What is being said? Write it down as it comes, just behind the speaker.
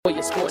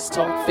your sports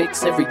talk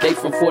fix every day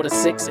from 4 to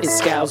 6,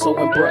 it's Scalzo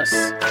and Brust.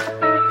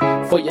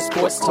 For your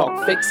sports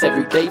talk fix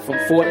every day from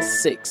 4 to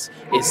 6,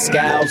 it's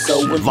Scalzo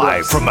and Brust.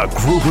 Live from the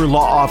Gruber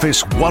Law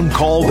Office, One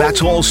Call,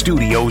 That's All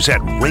Studios at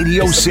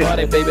Radio City.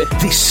 Party, baby.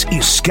 This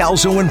is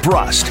Scalzo and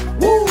Brust,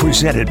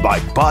 presented by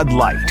Bud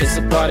Light It's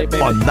a party,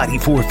 baby. on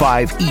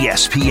 94.5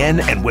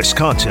 ESPN and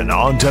Wisconsin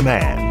On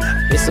Demand.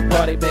 It's a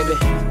party, baby.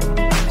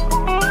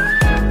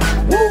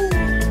 Woo!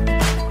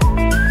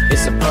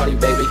 It's a party,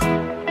 baby.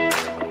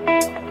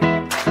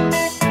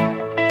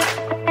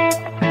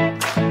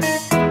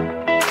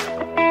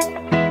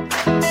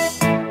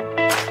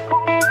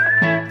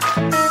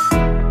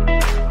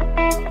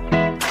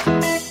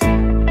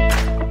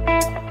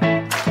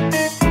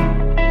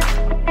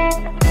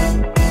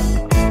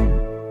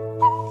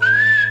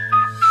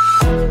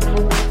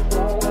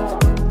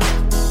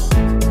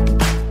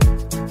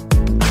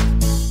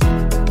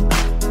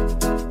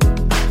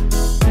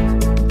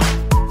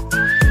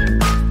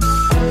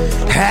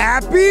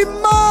 Happy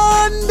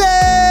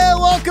Monday!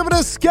 Welcome to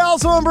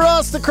Scalzo and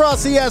Brust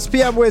across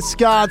ESPN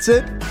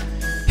Wisconsin.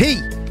 He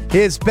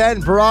is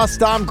Ben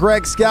Brust. I'm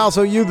Greg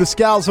Scalzo. You, the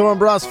Scalzo and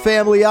Brust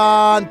family,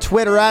 on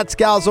Twitter at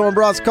Scalzo and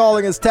Brust,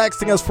 calling us,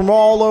 texting us from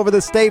all over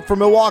the state, from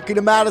Milwaukee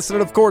to Madison,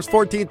 and of course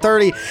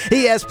 1430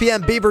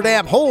 ESPN Beaver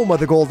Dam, home of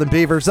the Golden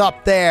Beavers,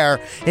 up there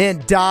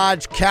in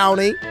Dodge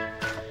County.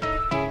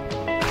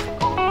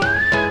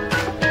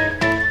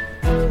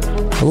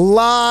 A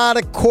lot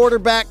of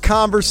quarterback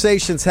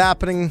conversations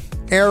happening.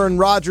 Aaron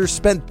Rodgers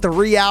spent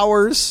 3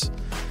 hours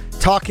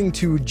talking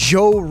to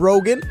Joe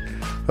Rogan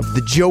of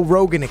the Joe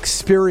Rogan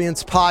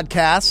Experience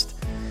podcast.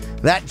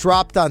 That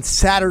dropped on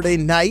Saturday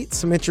night.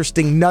 Some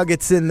interesting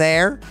nuggets in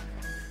there.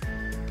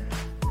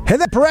 And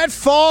then Brett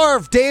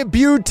Favre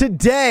debuted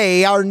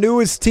today, our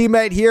newest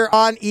teammate here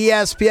on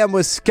ESPN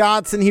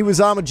Wisconsin. He was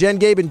on with Jen,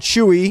 Gabe, and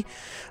Chewy.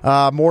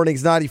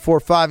 Mornings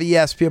 94.5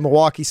 ESPN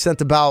Milwaukee.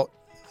 Spent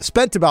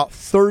about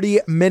 30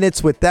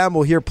 minutes with them.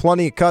 We'll hear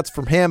plenty of cuts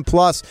from him.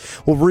 Plus,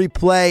 we'll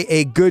replay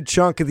a good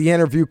chunk of the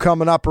interview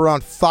coming up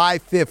around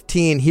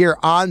 5:15 here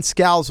on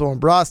Scalzo and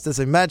Brust. As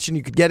I mentioned,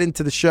 you could get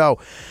into the show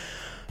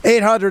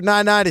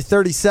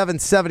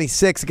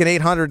 800-990-3776. Again,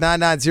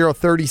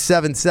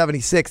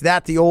 800-990-3776.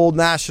 That's the Old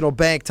National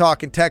Bank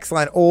talking text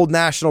line. Old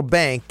National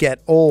Bank,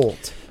 get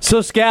old.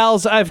 So,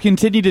 Scals, I've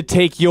continued to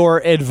take your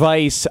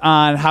advice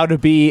on how to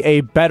be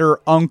a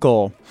better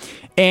uncle.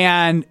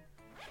 And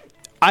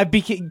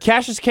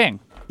cash is king.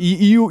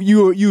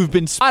 You've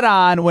been spot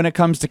on when it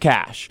comes to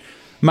cash.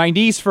 My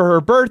niece, for her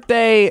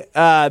birthday,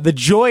 the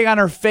joy on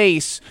her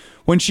face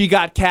when she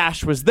got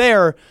cash was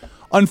there.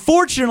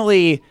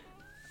 Unfortunately,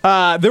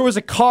 there was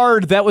a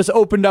card that was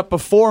opened up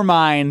before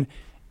mine,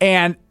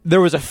 and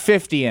there was a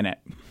 50 in it.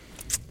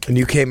 And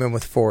you came in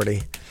with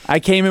 40.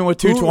 I came in with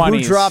two 20s.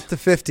 Who dropped the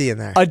 50 in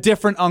there? A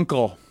different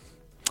uncle.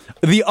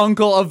 The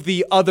uncle of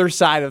the other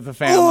side of the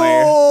family.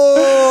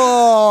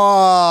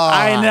 Oh!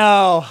 I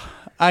know.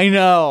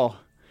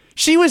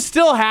 She was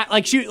still I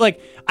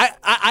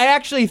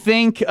actually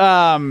think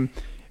in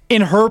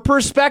her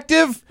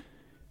perspective,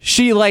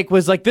 she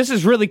was like, this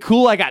is really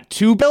cool. I got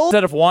 2 bills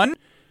instead of 1.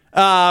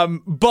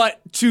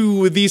 But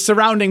to the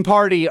surrounding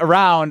party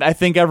around, I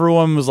think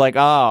everyone was like,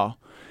 oh,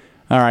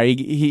 all right,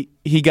 he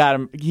got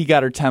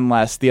her 10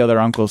 less. The other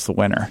uncle's the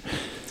winner.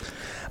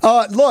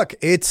 Look,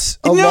 it's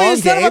a long game.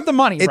 It's not about the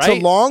money, It's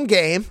right? a long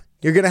game.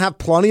 You're going to have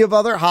plenty of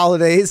other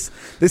holidays.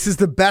 This is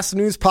the best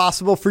news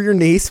possible for your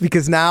niece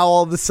because now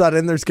all of a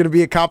sudden there's going to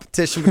be a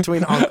competition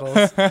between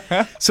uncles.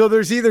 So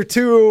there's either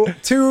two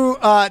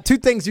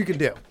things you can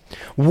do.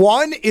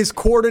 One is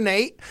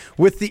coordinate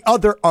with the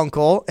other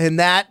uncle, and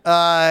that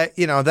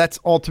that's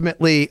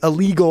ultimately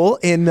illegal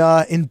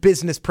in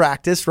business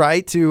practice,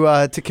 right?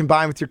 To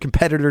combine with your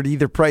competitor to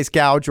either price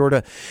gouge or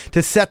to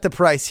set the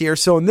price here.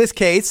 So in this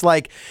case,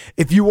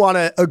 if you want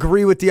to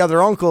agree with the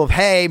other uncle of,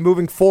 hey,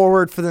 moving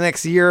forward for the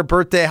next year,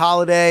 birthday,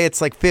 holiday,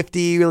 it's like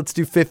 50, let's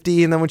do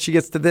 50, and then when she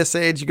gets to this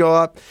age, you go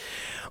up.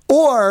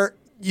 Or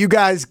you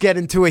guys get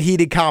into a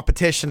heated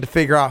competition to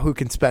figure out who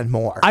can spend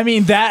more. I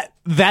mean, that's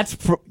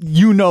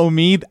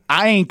me.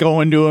 I ain't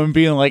going to him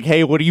being like,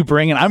 hey, what are you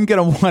bringing? I'm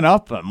going to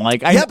one-up him.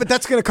 But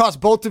that's going to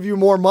cost both of you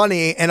more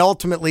money, and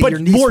ultimately your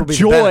niece more will be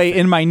joy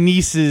in my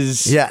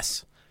niece's.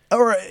 Yes.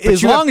 Or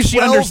as long as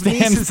she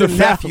understands the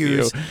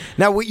nephews.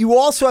 Now, what you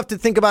also have to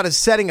think about is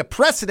setting a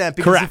precedent,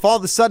 because Correct. if all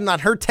of a sudden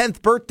on her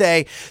 10th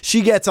birthday she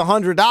gets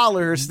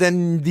 $100,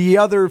 then the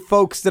other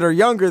folks that are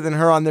younger than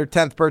her on their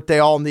 10th birthday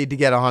all need to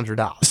get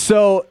 $100.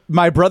 So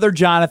my brother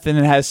Jonathan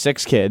has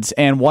 6 kids,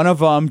 and one of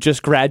them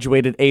just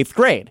graduated 8th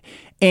grade.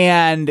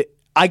 And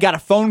I got a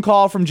phone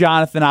call from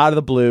Jonathan out of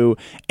the blue,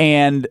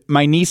 and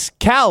my niece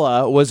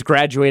Calla was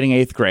graduating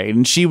 8th grade,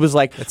 and she was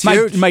like,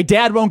 my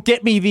dad won't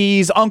get me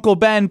these. Uncle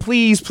Ben,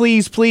 please,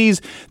 please,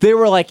 please. They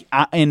were like,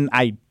 and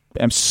I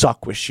am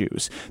suck with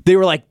shoes. They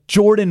were like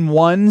Jordan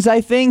 1s, I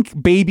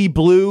think, baby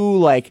blue,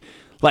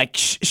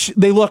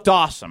 they looked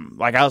awesome.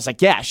 I was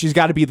like, yeah, she's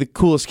got to be the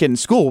coolest kid in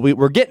school.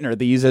 We're getting her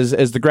these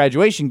as the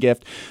graduation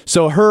gift.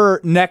 So her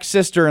next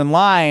sister in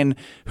line,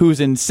 who's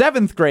in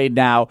 7th grade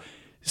now,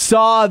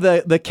 saw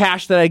the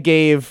cash that I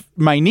gave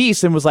my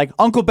niece and was like,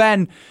 Uncle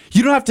Ben,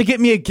 you don't have to get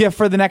me a gift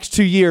for the next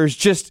 2 years.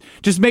 Just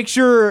make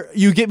sure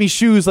you get me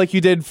shoes like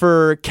you did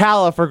for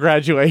Calla for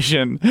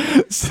graduation.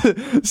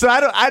 So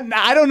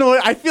I don't know.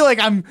 I feel like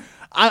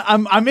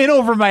I'm in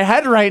over my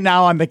head right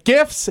now on the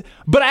gifts,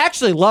 but I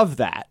actually love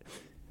that.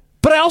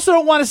 But I also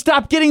don't want to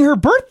stop getting her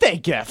birthday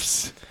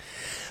gifts.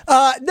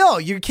 No,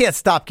 you can't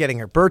stop getting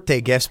her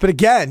birthday gifts. But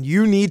again,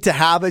 you need to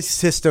have a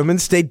system and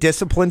stay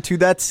disciplined to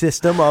that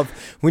system of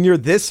when you're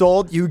this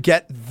old, you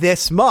get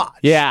this much.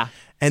 Yeah.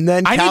 And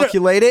then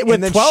calculate it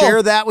and then 12.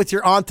 share that with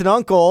your aunt and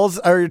uncles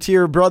or to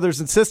your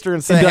brothers and sister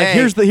and say, and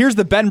hey, like, here's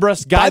the Ben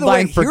Brust guideline by the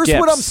way, for here's gifts.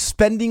 what I'm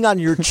spending on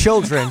your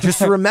children. Just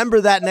remember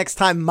that next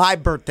time my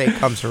birthday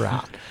comes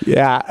around.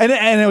 Yeah,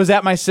 and it was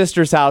at my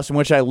sister's house in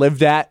which I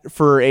lived at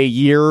for a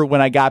year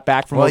when I got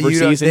back from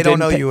overseas. They don't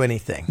know you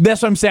anything.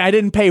 That's what I'm saying. I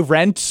didn't pay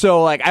rent,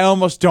 so like I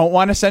almost don't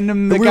want to send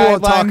them the guideline. We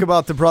won't talk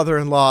about the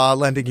brother-in-law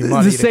lending you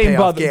money the to pay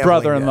same off gambling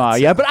brother-in-law,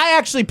 debts. yeah. But I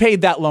actually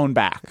paid that loan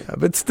back. Yeah,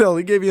 but still,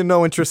 he gave you a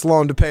no-interest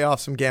loan to pay off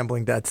some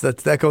gambling debts.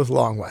 That goes a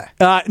long way.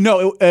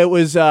 No, it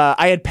was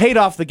I had paid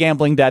off the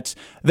gambling debts.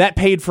 That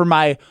paid for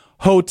my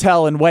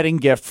hotel and wedding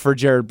gift for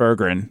Jared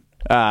Bergeron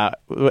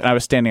when I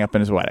was standing up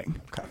in his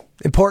wedding. Okay.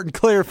 Important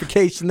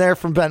clarification there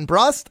from Ben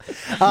Brust.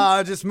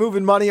 Just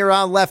moving money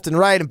around left and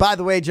right. And by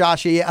the way,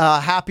 Joshy,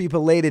 happy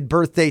belated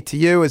birthday to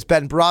you, as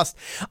Ben Brust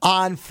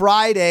on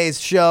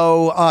Friday's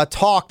show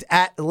talked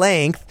at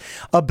length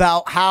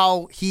about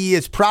how he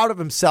is proud of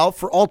himself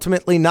for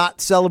ultimately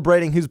not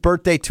celebrating his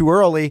birthday too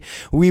early.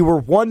 We were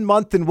 1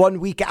 month and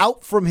 1 week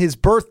out from his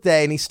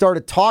birthday, and he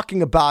started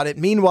talking about it.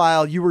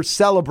 Meanwhile, you were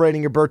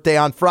celebrating your birthday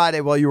on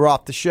Friday while you were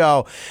off the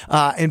show,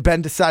 and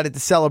Ben decided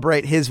to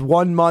celebrate his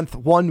 1 month,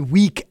 1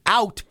 week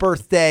out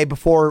birthday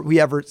before we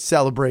ever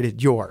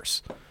celebrated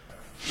yours.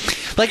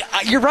 Like,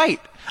 you're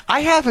right. I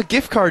have a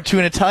gift card to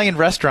an Italian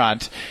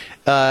restaurant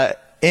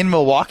in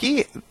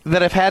Milwaukee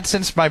that I've had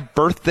since my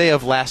birthday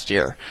of last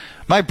year.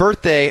 My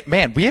birthday,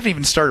 man, we haven't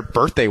even started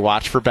birthday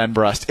watch for Ben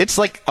Brust. It's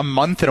like a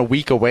month and a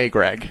week away,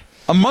 Greg.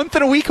 A month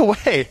and a week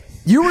away.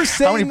 You were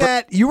saying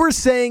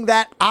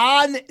that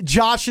on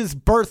Josh's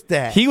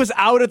birthday. He was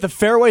out at the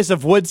fairways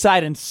of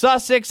Woodside in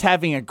Sussex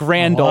having a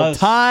grand old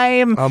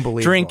time.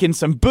 Unbelievable. Drinking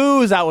some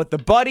booze out with the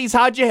buddies.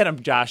 How'd you hit him,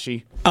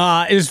 Joshy?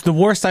 It was the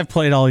worst I've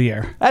played all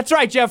year. That's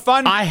right, Jeff.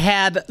 Fun. I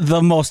had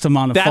the most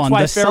amount of That's fun.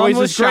 why The sun fairways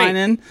was is great.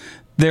 shining.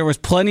 There was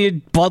plenty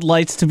of Bud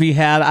Lights to be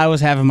had. I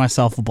was having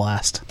myself a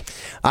blast.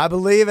 I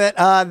believe it.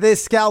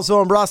 This Scalzo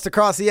and Brust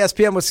across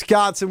ESPN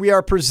Wisconsin. We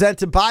are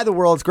presented by the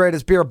world's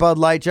greatest beer, Bud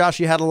Light. Josh,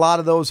 you had a lot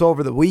of those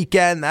over the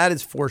weekend. That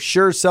is for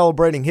sure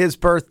celebrating his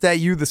birthday.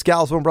 You, the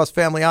Scalzo and Brust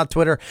family on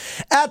Twitter,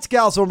 at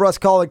Scalzo and Brust,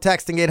 calling,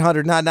 texting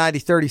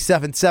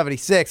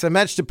 800-990-3776. I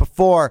mentioned it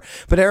before,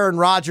 but Aaron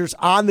Rodgers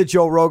on the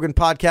Joe Rogan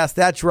podcast,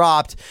 that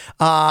dropped.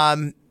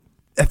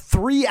 A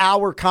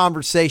 3-hour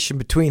conversation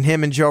between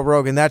him and Joe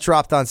Rogan. That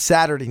dropped on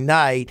Saturday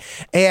night.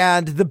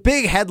 And the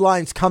big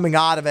headlines coming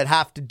out of it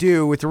have to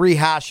do with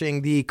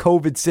rehashing the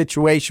COVID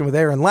situation with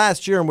Aaron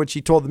last year, in which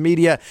he told the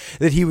media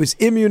that he was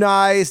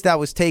immunized, that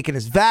was taken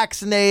as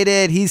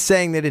vaccinated. He's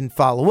saying they didn't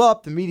follow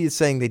up. The media is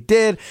saying they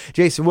did.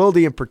 Jason Wilde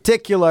in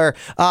particular.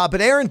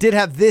 But Aaron did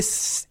have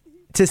this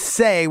to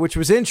say, which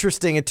was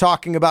interesting, in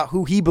talking about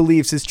who he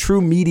believes his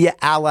true media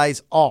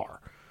allies are.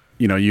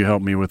 You know, you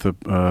helped me with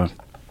a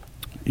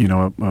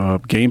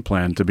game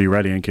plan to be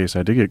ready in case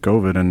I did get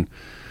COVID,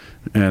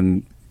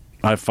 and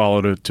I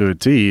followed it to a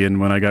T.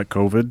 And when I got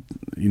COVID,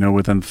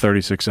 within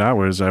 36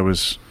 hours, I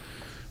was,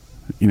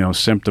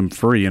 symptom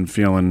free and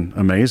feeling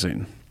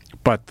amazing.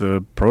 But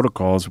the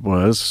protocols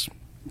was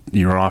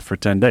you're off for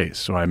 10 days.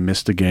 So I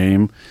missed a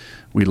game.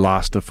 We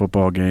lost a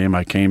football game.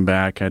 I came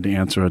back, had to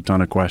answer a ton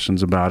of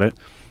questions about it.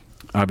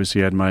 Obviously,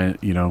 had my,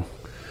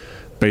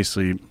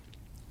 basically,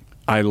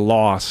 I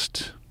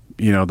lost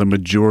the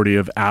majority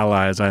of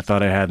allies I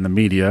thought I had in the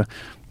media.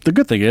 The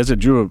good thing is it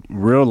drew a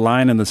real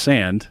line in the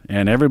sand,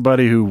 and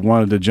everybody who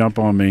wanted to jump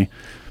on me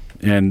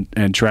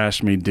and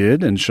trash me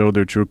did and showed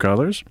their true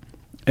colors.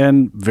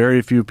 And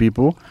very few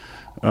people,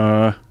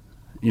 kind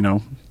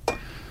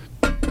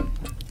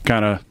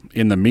of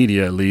in the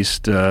media at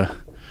least,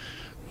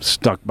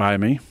 stuck by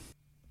me.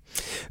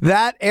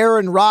 That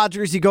Aaron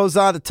Rodgers, he goes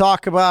on to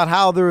talk about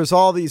how there was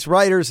all these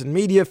writers and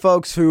media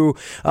folks who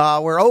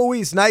were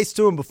always nice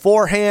to him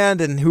beforehand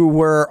and who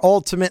were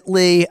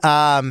ultimately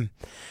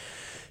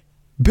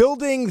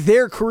building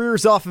their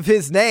careers off of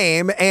his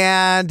name,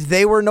 and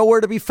they were nowhere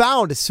to be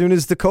found as soon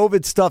as the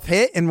COVID stuff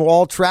hit, and we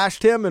all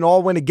trashed him and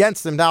all went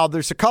against him. Now,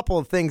 there's a couple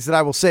of things that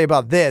I will say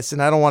about this,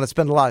 and I don't want to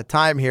spend a lot of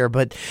time here,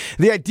 but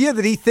the idea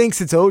that he thinks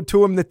it's owed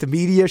to him that the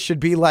media should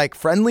be like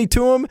friendly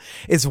to him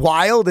is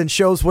wild and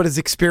shows what his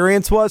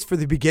experience was for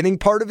the beginning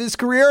part of his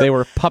career. They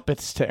were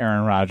puppets to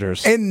Aaron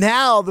Rodgers. And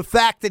now the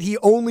fact that he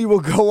only will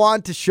go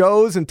on to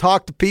shows and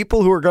talk to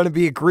people who are going to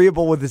be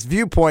agreeable with his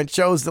viewpoint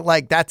shows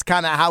that that's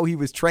kind of how he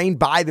was trained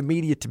by the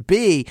media to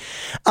be.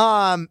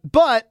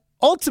 But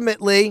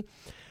ultimately,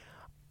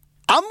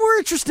 I'm more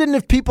interested in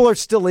if people are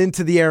still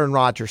into the Aaron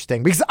Rodgers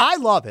thing, because I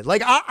love it.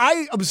 Like,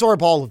 I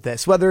absorb all of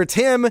this, whether it's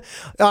him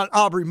on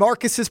Aubrey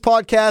Marcus's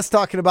podcast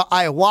talking about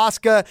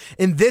ayahuasca,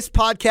 in this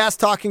podcast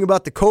talking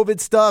about the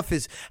COVID stuff,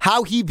 is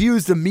how he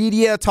views the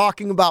media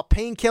talking about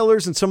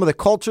painkillers and some of the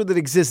culture that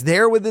exists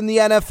there within the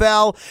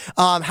NFL,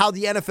 how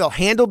the NFL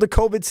handled the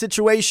COVID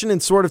situation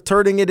and sort of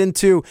turning it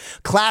into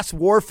class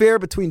warfare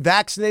between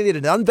vaccinated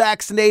and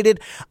unvaccinated.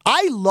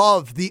 I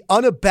love the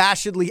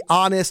unabashedly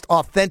honest,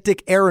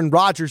 authentic Aaron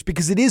Rodgers,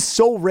 because it is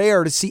so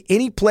rare to see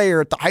any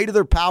player at the height of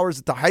their powers,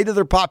 at the height of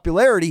their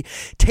popularity,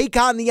 take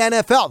on the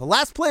NFL. The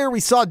last player we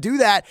saw do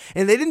that,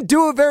 and they didn't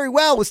do it very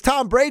well, was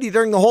Tom Brady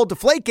during the whole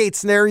Deflategate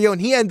scenario,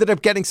 and he ended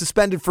up getting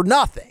suspended for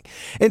nothing.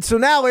 And so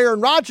now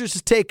Aaron Rodgers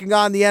is taking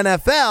on the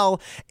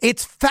NFL.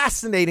 It's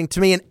fascinating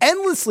to me, and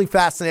endlessly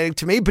fascinating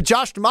to me. But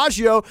Josh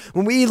DiMaggio,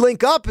 when we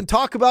link up and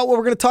talk about what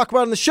we're going to talk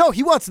about on the show,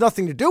 he wants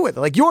nothing to do with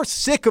it. Like, you're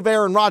sick of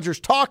Aaron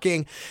Rodgers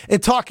talking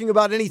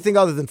about anything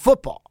other than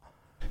football.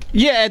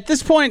 Yeah, at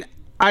this point,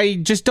 I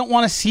just don't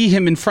want to see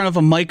him in front of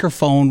a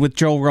microphone with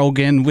Joe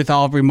Rogan, with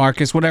Aubrey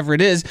Marcus, whatever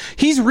it is.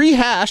 He's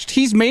rehashed.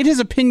 He's made his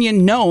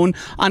opinion known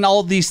on all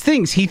of these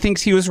things. He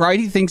thinks he was right.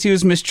 He thinks he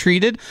was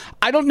mistreated.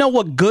 I don't know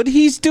what good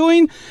he's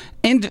doing.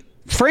 And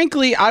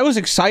frankly, I was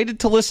excited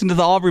to listen to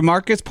the Aubrey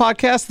Marcus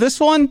podcast. This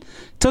one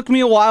took me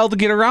a while to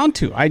get around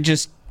to. I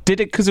just did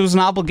it because it was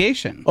an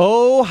obligation.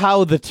 Oh,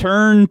 how the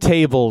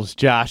turntables,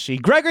 Joshy.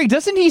 Gregory,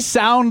 doesn't he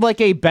sound like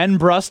a Ben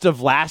Brust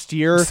of last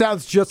year?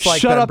 Sounds just like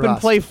Shut Ben up Brust.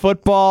 and play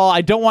football. I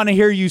don't want to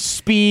hear you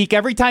speak.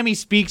 Every time he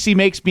speaks, he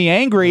makes me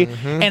angry.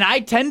 Mm-hmm. And I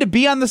tend to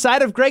be on the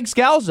side of Greg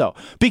Scalzo,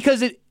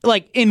 because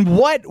in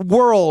what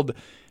world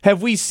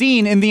have we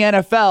seen in the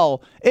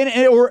NFL,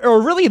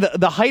 or really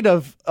the height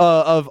of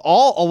a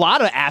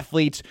lot of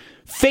athletes,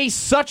 face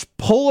such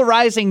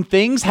polarizing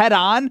things head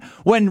on,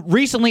 when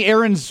recently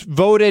Aaron's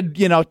voted,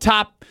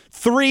 top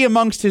 3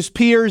 amongst his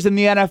peers in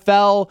the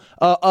NFL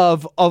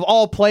of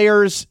all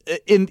players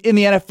in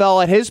the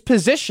NFL at his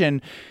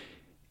position,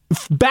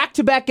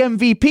 back-to-back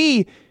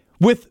MVP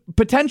with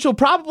potential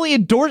probably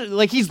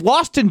he's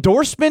lost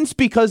endorsements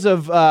because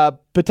of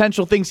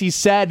potential things he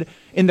said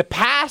in the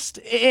past.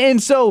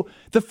 And so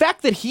the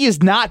fact that he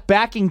is not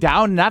backing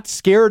down, not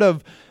scared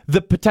of the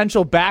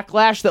potential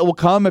backlash that will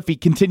come if he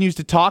continues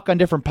to talk on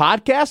different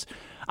podcasts,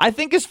 I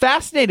think is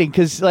fascinating,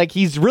 because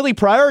he's really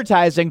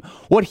prioritizing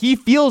what he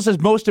feels is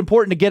most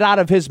important to get out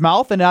of his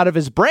mouth and out of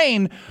his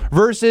brain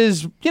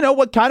versus,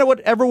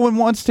 what everyone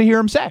wants to hear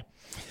him say.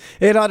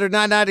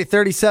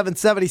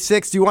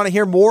 800-990-3776. Do you want to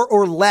hear more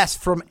or less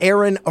from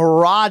Aaron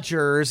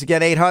Rodgers?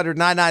 Again,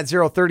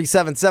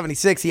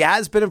 800-990-3776. He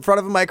has been in front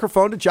of a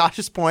microphone, to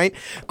Josh's point,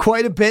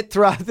 quite a bit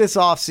throughout this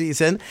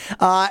offseason,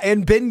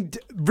 and been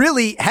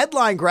really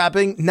headline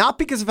grabbing, not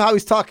because of how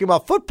he's talking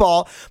about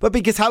football, but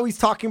because how he's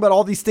talking about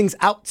all these things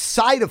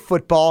outside of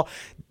football.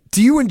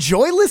 Do you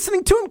enjoy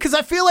listening to him? Because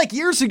I feel like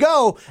years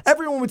ago,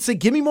 everyone would say,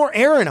 give me more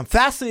Aaron. I'm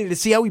fascinated to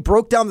see how he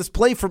broke down this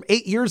play from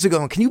 8 years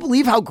ago. And can you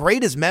believe how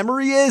great his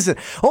memory is? And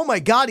oh my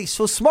God, he's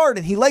so smart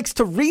and he likes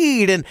to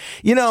read. And,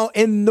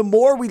 and the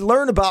more we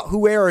learn about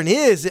who Aaron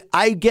is,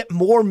 I get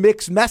more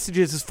mixed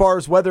messages as far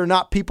as whether or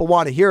not people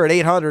want to hear it.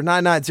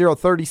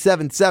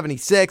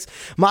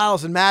 800-990-3776.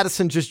 Miles and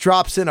Madison just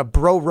drops in a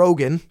Bro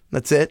Rogan.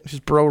 That's it.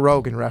 Just Bro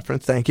Rogan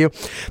reference. Thank you.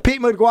 Pete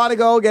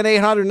McGuanago, again,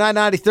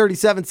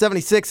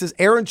 800-990-3776, says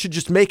Aaron should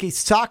just make a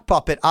sock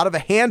puppet out of a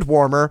hand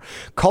warmer,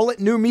 call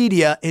it new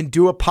media, and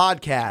do a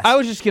podcast. I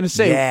was just going to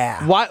say,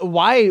 yeah.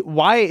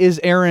 Why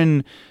is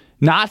Aaron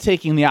not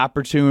taking the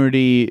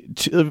opportunity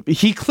to?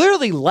 He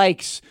clearly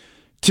likes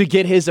to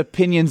get his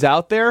opinions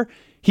out there.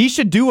 He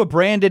should do a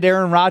branded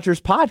Aaron Rodgers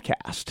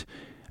podcast.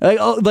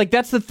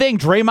 That's the thing.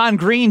 Draymond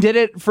Green did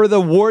it for the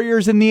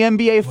Warriors in the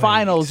NBA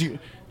Finals.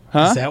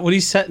 Huh? Is that what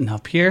he's setting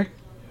up here?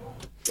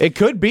 It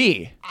could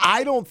be.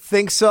 I don't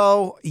think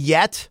so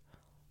yet.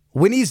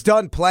 When he's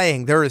done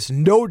playing, there is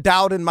no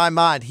doubt in my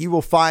mind he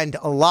will find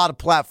a lot of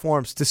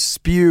platforms to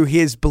spew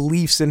his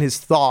beliefs and his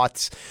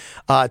thoughts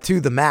to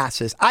the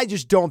masses. I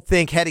just don't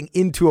think heading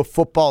into a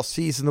football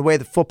season, the way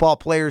the football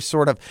players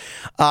sort of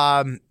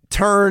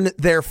turn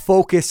their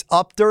focus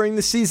up during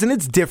the season,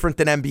 it's different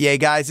than NBA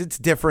guys. It's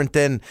different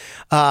than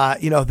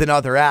than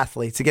other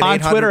athletes. Again, on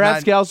Twitter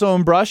at Scalzo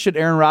and Brush, should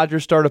Aaron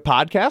Rodgers start a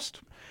podcast?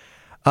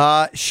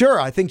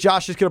 Sure. I think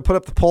Josh is going to put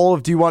up the poll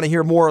of do you want to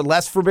hear more or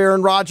less from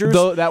Aaron Rodgers?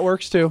 Though that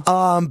works too.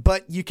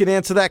 But you can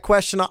answer that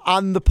question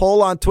on the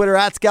poll on Twitter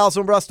at Scalzo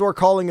and Brush, or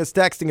calling us,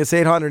 texting us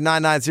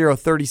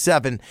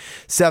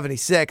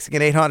 800-990-3776.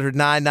 Again,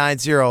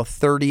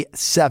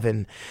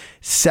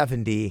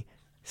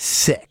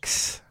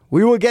 800-990-3776.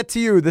 We will get to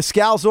you, the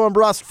Scalzo and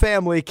Brust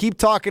family. Keep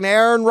talking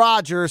Aaron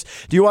Rodgers.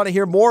 Do you want to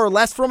hear more or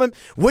less from him?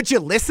 Would you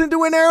listen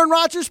to an Aaron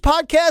Rodgers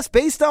podcast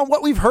based on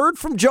what we've heard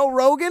from Joe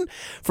Rogan,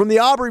 from the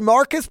Aubrey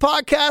Marcus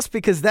podcast?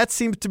 Because that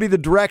seems to be the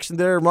direction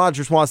that Aaron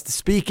Rodgers wants to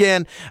speak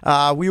in.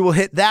 We will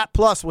hit that.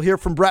 Plus, we'll hear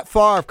from Brett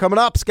Favre coming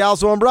up.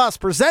 Scalzo and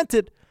Brust,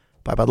 presented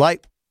by Bud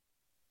Light.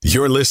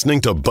 You're listening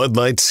to Bud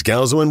Light,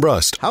 Scalzo and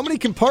Brust. How many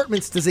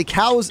compartments does a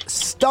cow's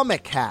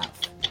stomach have?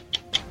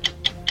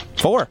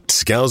 4.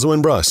 Scalzo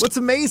and Brust. What's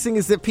amazing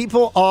is that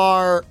people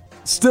are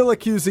still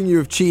accusing you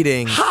of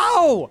cheating.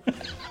 How?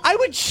 I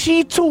would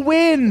cheat to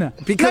win.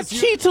 Not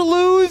cheat to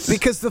lose.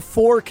 Because the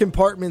 4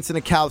 compartments in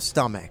a cow's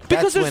stomach.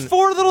 Because there's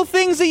 4 little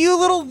things that you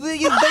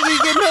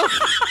get milk.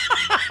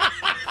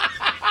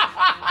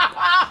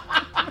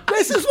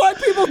 This is why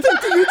people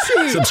think that you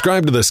cheat.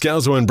 Subscribe to the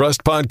Scalzo and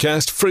Brust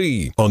podcast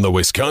free on the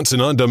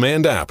Wisconsin On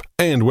Demand app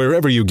and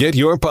wherever you get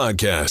your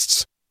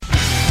podcasts.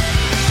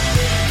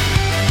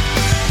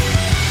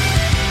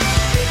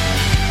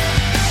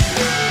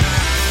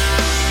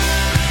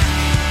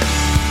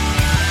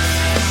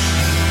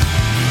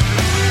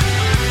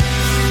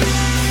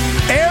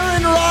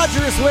 Aaron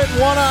Rodgers went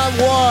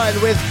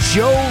one-on-one with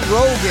Joe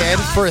Rogan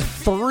for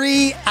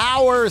 3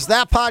 hours.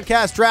 That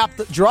podcast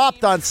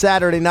dropped on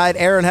Saturday night.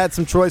 Aaron had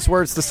some choice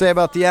words to say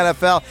about the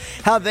NFL,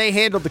 how they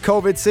handled the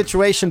COVID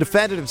situation,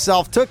 defended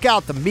himself, took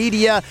out the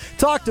media,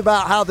 talked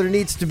about how there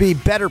needs to be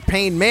better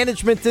pain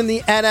management in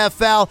the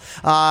NFL,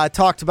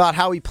 talked about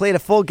how he played a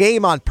full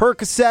game on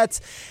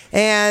Percocets,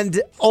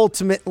 and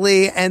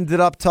ultimately ended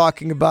up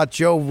talking about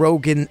Joe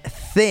Rogan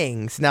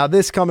things. Now,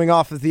 this coming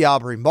off of the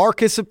Aubrey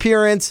Marcus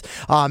appearance,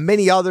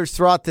 many others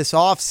throughout this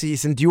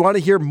offseason. Do you want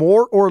to hear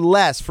more or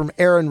less from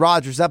Aaron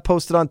Rodgers? That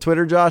posted on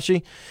Twitter,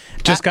 Joshy?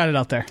 Just got it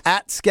out there.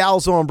 At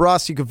Scalzo and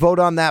Brust. You can vote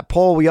on that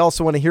poll. We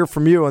also want to hear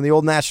from you on the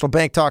Old National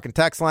Bank Talk and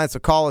Text line. So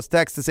call us,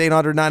 text us,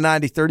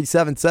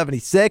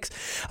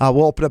 800-990-3776.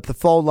 We'll open up the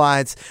phone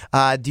lines.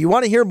 Do you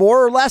want to hear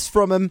more or less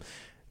from him?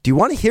 Do you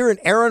want to hear an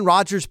Aaron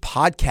Rodgers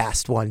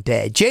podcast one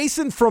day?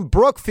 Jason from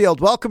Brookfield,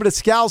 welcome to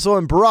Scalzo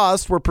and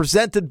Brust. We're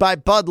presented by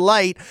Bud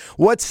Light.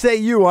 What say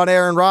you on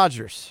Aaron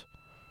Rodgers?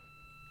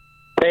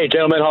 Hey,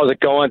 gentlemen, how's it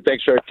going?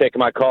 Thanks for taking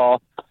my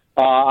call.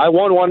 I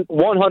 100%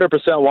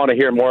 want to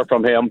hear more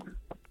from him.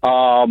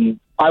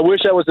 I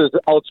wish I was as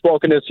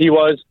outspoken as he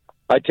was.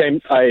 I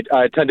tend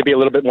to be a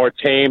little bit more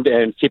tamed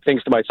and keep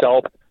things to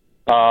myself.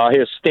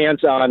 His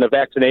stance on the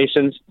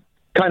vaccinations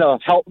kind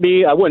of helped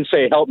me. I wouldn't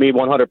say helped me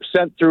 100%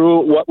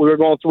 through what we were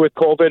going through with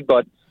COVID,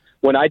 but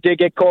when I did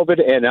get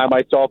COVID and I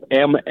myself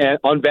am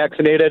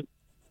unvaccinated,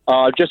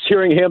 just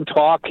hearing him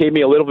talk gave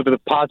me a little bit of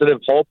positive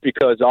hope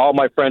because all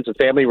my friends and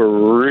family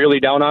were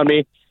really down on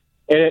me.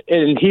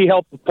 And he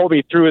helped pull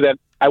me through that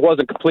I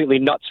wasn't completely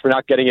nuts for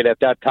not getting it at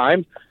that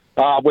time.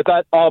 With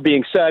that all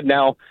being said,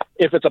 now,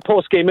 if it's a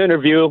post-game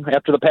interview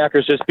after the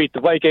Packers just beat the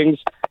Vikings,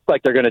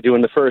 like they're going to do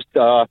in the first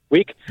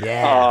week,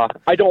 I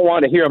don't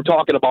want to hear him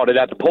talking about it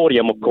at the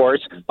podium, of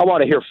course. I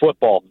want to hear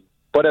football.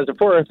 But as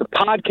far as the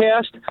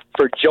podcast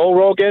for Joe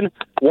Rogan,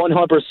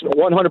 100%,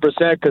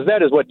 because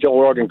that is what Joe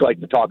Rogan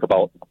likes to talk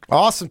about.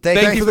 Awesome.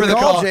 Thank you for the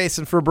call,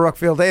 Jason for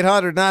Brookfield.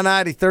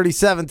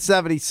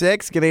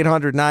 800-990-3776. Get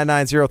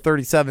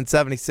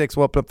 800-990-3776.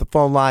 We'll open up the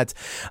phone lines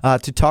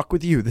to talk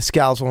with you, the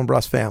Scalzo and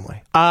Brust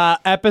family.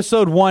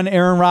 Episode 1,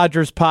 Aaron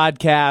Rodgers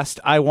podcast.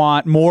 I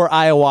want more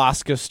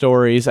ayahuasca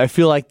stories. I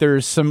feel like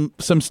there's some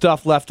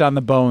stuff left on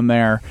the bone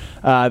there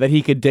that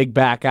he could dig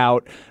back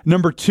out.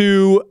 Number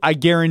 2, I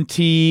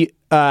guarantee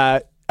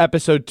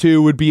episode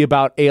 2 would be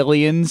about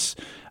aliens.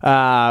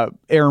 Aaron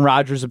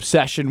Rodgers'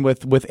 obsession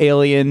with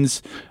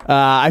aliens.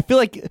 I feel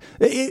like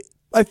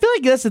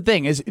that's the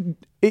thing is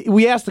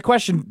we asked the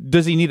question,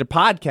 does he need a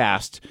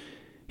podcast?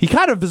 He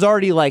kind of has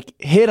already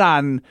hit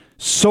on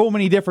so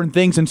many different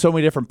things and so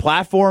many different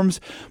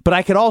platforms, but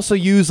I could also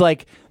use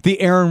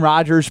the Aaron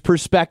Rodgers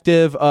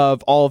perspective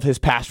of all of his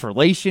past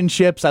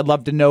relationships. I'd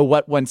love to know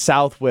what went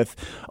south with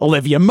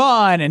Olivia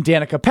Munn and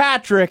Danica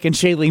Patrick and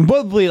Shailene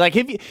Woodley.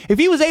 If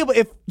he was able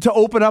to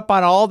open up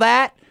on all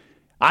that,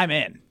 I'm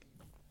in.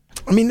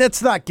 I mean,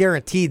 that's not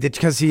guaranteed that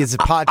because he is a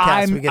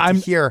podcast we get to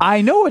hear.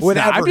 I know it's not.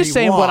 I'm just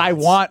saying what I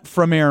want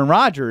from Aaron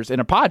Rodgers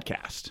in a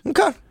podcast.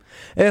 Okay.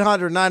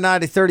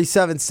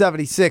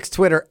 800-990-3776.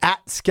 Twitter at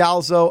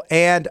Scalzo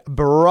and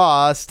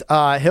Brust.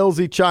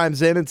 Hillsy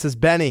chimes in and says,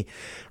 Benny,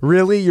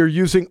 really? You're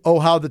using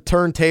how the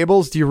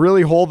turntables? Do you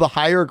really hold the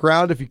higher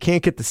ground if you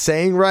can't get the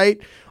saying right?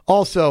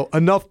 Also,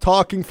 enough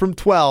talking from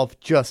 12,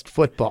 just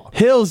football.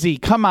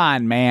 Hillsy, come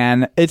on,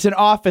 man. It's an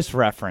Office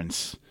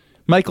reference.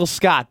 Michael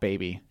Scott,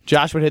 baby.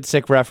 Josh would hit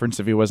sick reference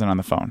if he wasn't on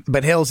the phone.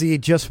 But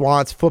Hillsy just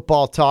wants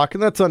football talk,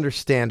 and that's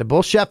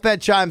understandable. Chef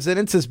Ed chimes in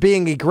and says,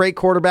 being a great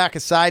quarterback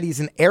aside, he's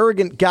an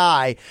arrogant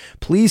guy.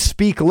 Please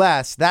speak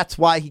less. That's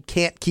why he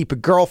can't keep a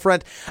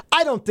girlfriend.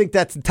 I don't think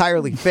that's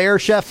entirely fair,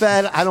 Chef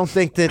Ed. I don't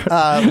think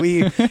that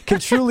we can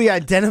truly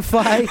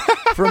identify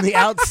from the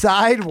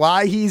outside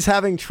why he's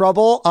having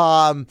trouble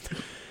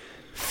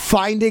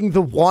finding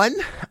the one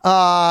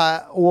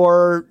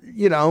or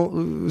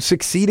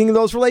succeeding in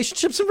those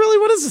relationships. And really,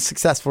 what is a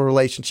successful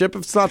relationship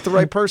if it's not the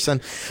right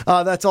person?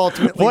 That's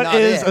ultimately what not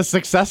is it. A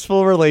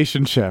successful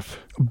relationship.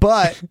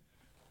 But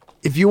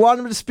if you want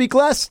him to speak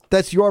less,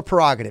 that's your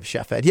prerogative,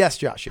 Chef Ed. Yes,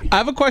 Joshy. I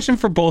have a question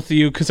for both of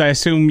you because I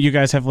assume you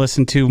guys have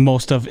listened to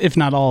most of, if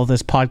not all of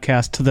this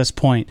podcast to this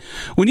point.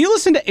 When you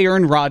listen to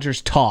Aaron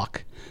Rodgers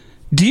talk,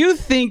 Do you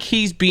think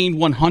he's being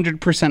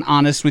 100%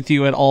 honest with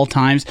you at all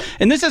times?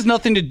 And this has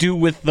nothing to do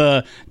with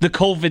the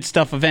COVID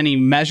stuff of any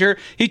measure.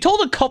 He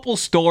told a couple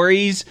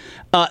stories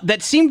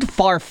that seemed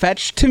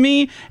far-fetched to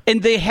me,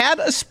 and they had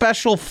a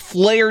special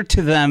flair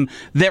to them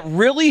that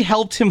really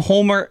helped him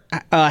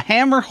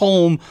hammer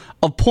home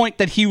a point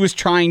that he was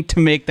trying to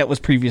make that was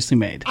previously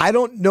made. I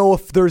don't know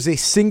if there's a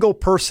single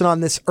person on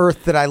this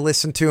earth that I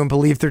listen to and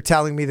believe they're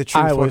telling me the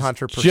truth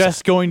 100%.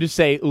 Just going to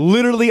say,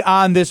 literally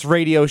on this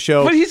radio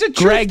show, but he's a truth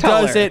Greg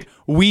teller. does it,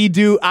 we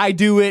do, I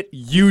do it,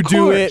 you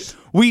do it.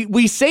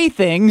 We say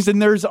things,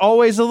 and there's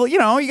always a little, you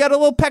got a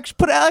little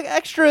put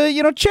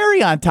extra,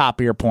 cherry on top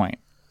of your point.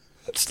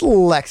 Just a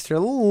little extra, a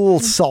little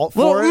salt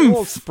for it, a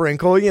little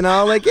sprinkle,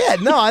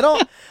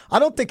 I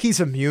don't think he's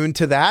immune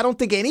to that. I don't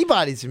think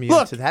anybody's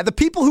immune to that. The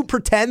people who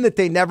pretend that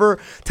they never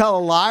tell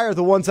a lie are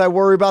the ones I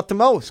worry about the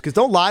most, because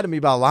don't lie to me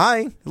about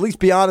lying. At least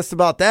be honest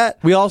about that.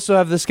 We also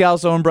have the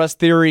Scalzo and Brust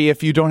theory.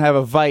 If you don't have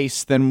a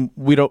vice, then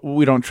we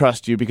don't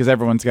trust you, because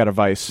everyone's got a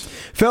vice.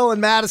 Phil in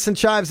Madison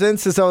chimes in,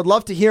 says, I would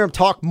love to hear him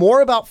talk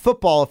more about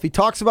football. If he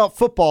talks about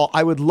football,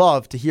 I would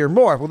love to hear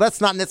more. Well, that's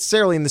not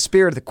necessarily in the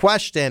spirit of the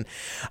question.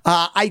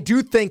 I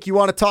do think you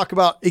want to talk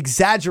about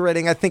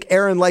exaggerating. I think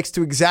Aaron likes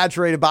to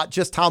exaggerate about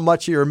just how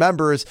much he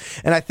remembers,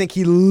 and I think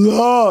he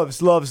loves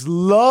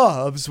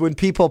when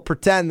people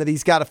pretend that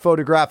he's got a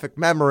photographic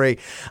memory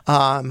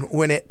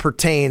when it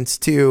pertains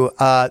to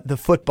the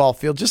football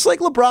field, just like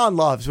LeBron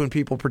loves when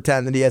people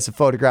pretend that he has a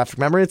photographic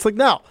memory. It's like,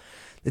 no,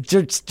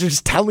 they're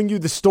just telling you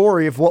the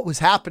story of what was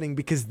happening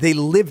because they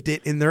lived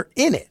it and they're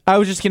in it. I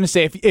was just going to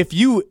say, if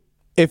you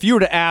were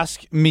to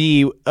ask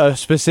me a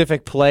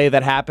specific play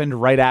that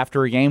happened right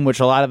after a game,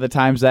 which a lot of the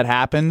times that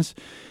happens,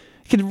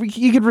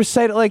 you could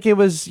recite it like it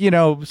was,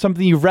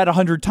 something you've read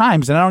 100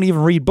 times, and I don't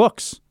even read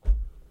books.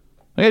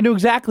 Like, I knew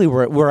exactly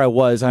where I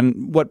was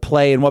on what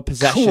play and what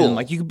possession. Cool.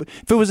 Like,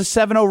 if it was a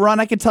 7-0 run,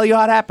 I could tell you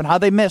how it happened, how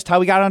they missed,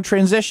 how we got on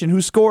transition,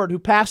 who scored, who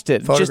passed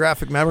it.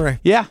 Photographic memory.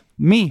 Yeah,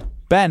 me,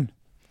 Ben.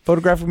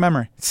 Photographic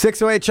memory.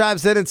 608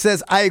 chimes in and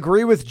says, I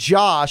agree with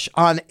Josh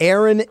on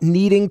Aaron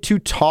needing to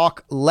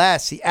talk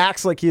less. He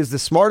acts like he is the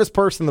smartest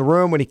person in the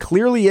room when he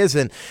clearly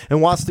isn't,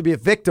 and wants to be a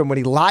victim when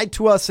he lied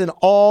to us and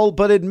all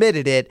but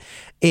admitted it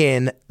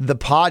in the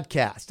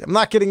podcast. I'm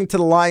not getting into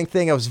the lying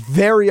thing. I was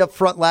very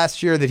upfront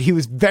last year that he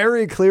was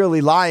very clearly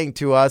lying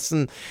to us,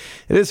 and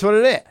it is what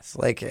it is.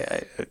 Like,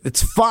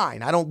 it's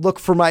fine. I don't look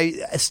for my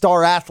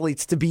star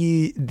athletes to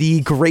be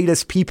the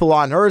greatest people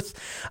on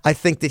earth. I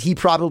think that he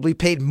probably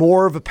paid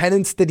more of a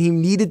penance than he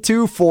needed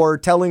to for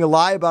telling a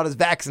lie about his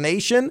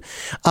vaccination.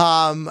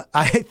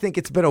 I think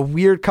it's been a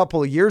weird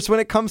couple of years when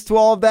it comes to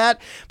all of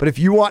that, but if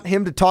you want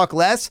him to talk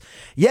less,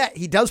 yeah,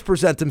 he does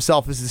present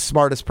himself as the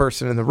smartest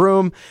person in the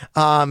room.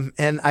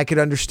 And I could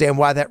understand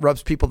why that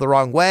rubs people the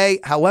wrong way.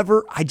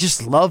 However, I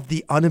just love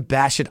the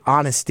unabashed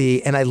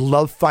honesty, and I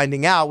love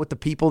finding out what the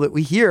people that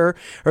we hear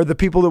or the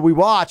people that we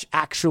watch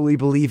actually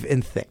believe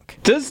and think.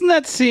 Doesn't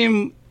that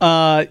seem...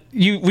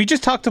 we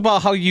just talked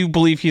about how you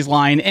believe he's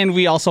lying, and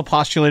we also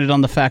postulated on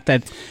the fact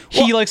that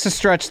he likes to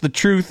stretch the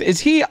truth. Is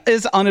he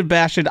as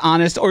unabashed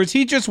honest, or is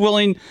he just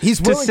willing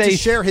to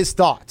share his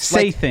thoughts?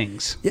 Say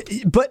things.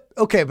 But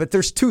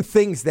there's two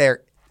things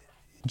there.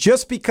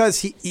 Just because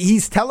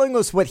he's telling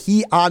us what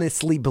he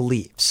honestly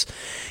believes.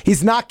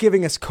 He's not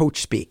giving us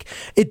coach speak.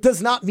 It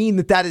does not mean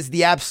that is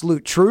the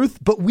absolute truth,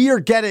 but we are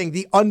getting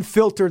the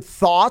unfiltered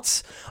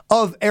thoughts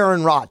of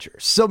Aaron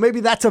Rodgers. So maybe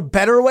that's a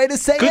better way to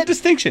say it. Good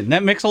distinction.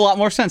 That makes a lot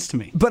more sense to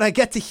me. But I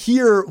get to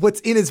hear what's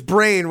in his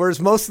brain,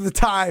 whereas most of the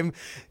time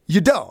you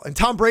don't. And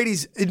Tom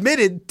Brady's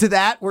admitted to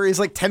that, where he's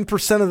like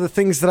 10% of the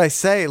things that I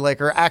say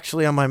are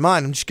actually on my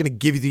mind. I'm just going to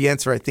give you the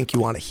answer I think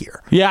you want to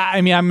hear. Yeah, I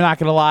mean, I'm not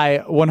going to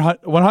lie.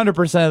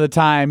 100% of the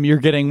time, you're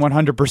getting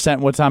 100%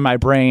 what's on my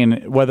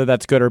brain, whether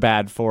that's good or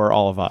bad for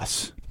all of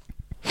us.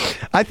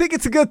 I think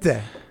it's a good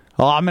thing.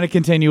 Well, I'm going to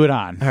continue it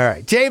on. All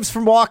right. James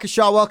from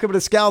Waukesha, welcome to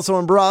Scalzo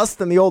and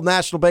Brust and the old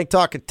National Bank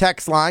Talk and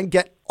text line.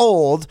 Get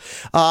old.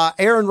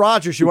 Aaron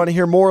Rodgers, you want to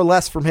hear more or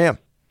less from him?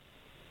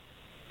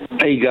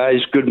 Hey,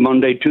 guys. Good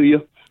Monday to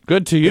you.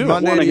 Good to you.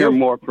 I want to hear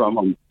more from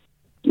him.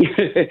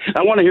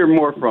 I want to hear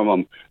more from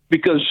him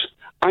because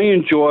I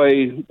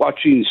enjoy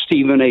watching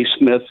Stephen A.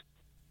 Smith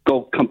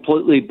go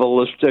completely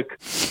ballistic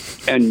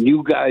and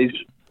you guys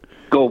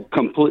go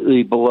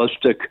completely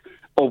ballistic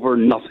over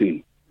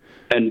nothing.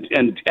 And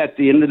at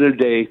the end of the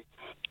day,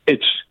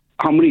 it's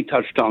how many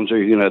touchdowns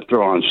are you going to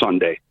throw on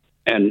Sunday?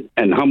 And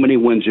how many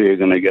wins are you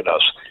going to get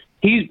us?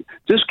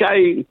 This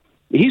guy,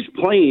 he's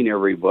playing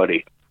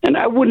everybody. And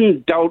I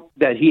wouldn't doubt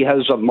that he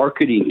has a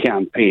marketing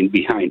campaign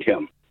behind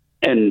him,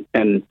 and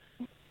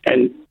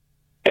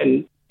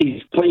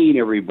he's playing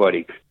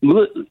everybody.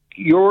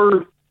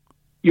 You're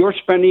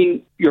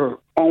spending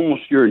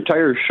almost your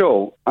entire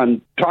show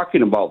on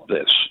talking about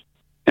this,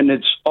 and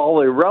it's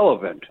all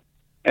irrelevant.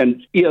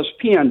 And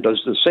ESPN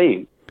does the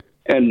same,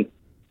 and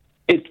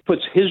it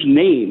puts his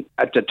name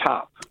at the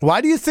top. Why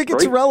do you think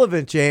it's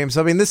irrelevant, James?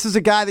 I mean, this is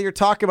a guy that you're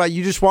talking about.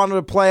 You just wanted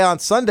to play on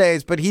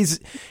Sundays, but he's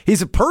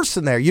a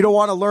person there. You don't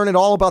want to learn it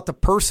all about the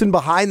person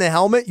behind the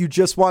helmet. You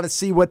just want to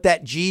see what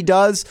that G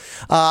does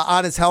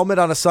on his helmet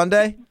on a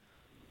Sunday?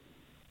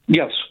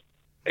 Yes.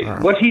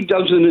 What he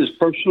does in his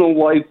personal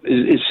life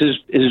is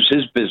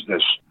his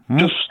business.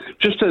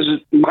 Just as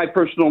my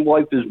personal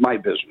life is my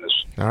business.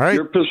 All right.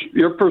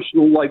 Your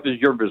personal life is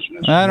your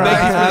business.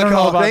 I don't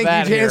know about Thank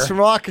that you, James here. from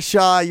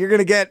Waukesha. You're going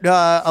to get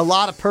a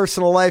lot of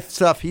personal life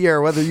stuff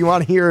here, whether you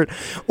want to hear it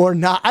or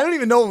not. I don't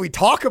even know what we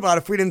talk about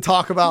if we didn't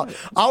talk about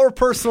our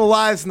personal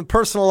lives and the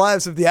personal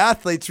lives of the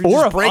athletes.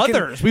 Or of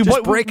others. We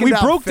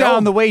broke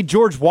down the way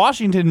George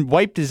Washington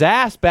wiped his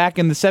ass back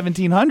in the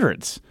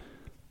 1700s.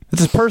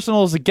 It's as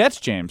personal as it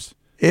gets, James.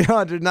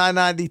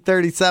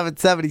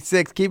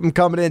 800-990-3776. Keep them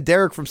coming in.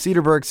 Derek from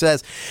Cedarburg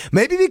says,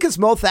 maybe because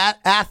most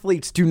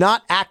athletes do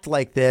not act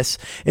like this.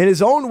 In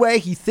his own way,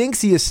 he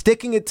thinks he is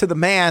sticking it to the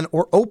man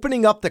or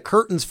opening up the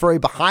curtains for a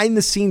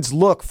behind-the-scenes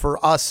look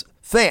for us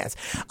fans.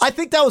 I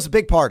think that was a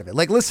big part of it.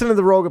 Like, listening to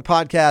the Rogan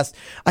podcast,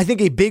 I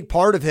think a big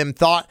part of him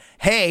thought,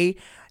 hey,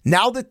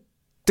 now that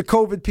the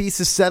COVID piece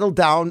has settled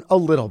down a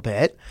little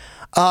bit,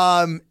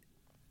 I'm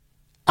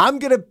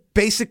going to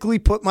basically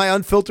put my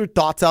unfiltered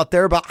thoughts out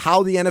there about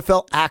how the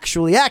NFL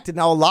actually acted.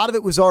 Now, a lot of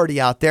it was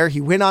already out there.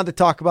 He went on to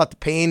talk about the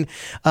pain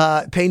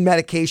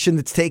medication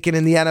that's taken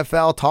in the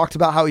NFL, talked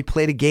about how he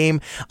played a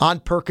game on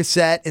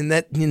Percocet and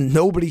that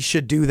nobody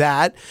should do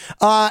that.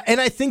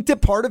 And I think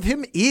that part of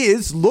him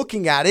is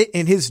looking at it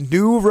in his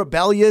new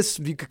rebellious,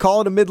 you could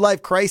call it a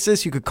midlife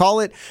crisis, you could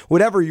call it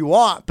whatever you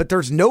want, but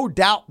there's no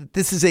doubt that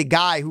this is a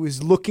guy who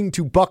is looking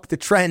to buck the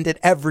trend at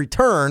every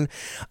turn.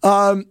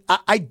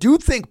 I do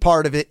think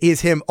part of it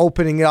is him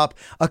opening up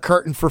a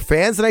curtain for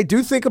fans. And I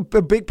do think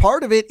a big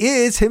part of it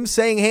is him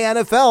saying, hey,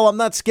 NFL, I'm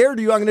not scared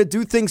of you. I'm going to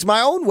do things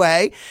my own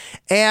way.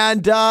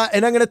 And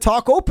I'm going to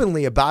talk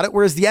openly about it.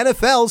 Whereas the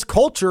NFL's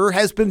culture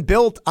has been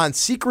built on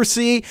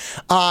secrecy,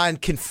 on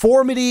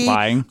conformity,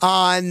 lying,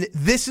 on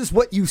this is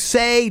what you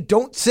say.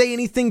 Don't say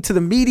anything to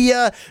the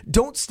media.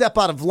 Don't step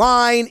out of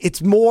line.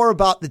 It's more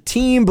about the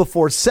team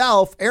before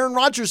self. Aaron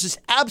Rodgers is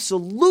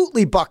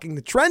absolutely bucking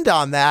the trend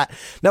on that.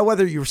 Now,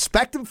 whether you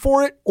respect him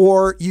for it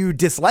or you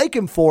dislike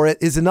him for it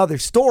is another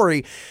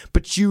story,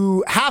 but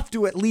you have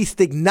to at least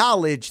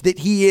acknowledge that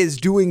he is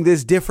doing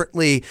this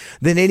differently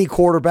than any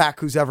quarterback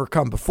who's ever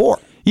come before.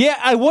 Yeah,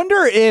 I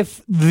wonder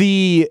if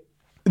the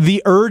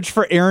urge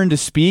for Aaron to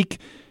speak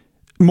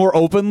more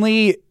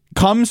openly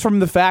comes from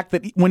the fact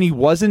that when he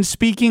wasn't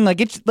speaking,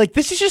 it's like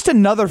this is just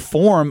another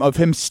form of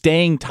him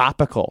staying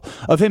topical,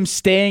 of him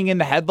staying in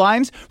the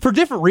headlines for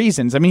different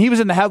reasons. I mean, he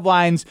was in the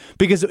headlines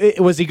because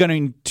was he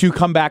going to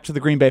come back to the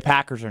Green Bay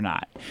Packers or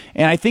not?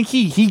 And I think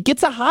he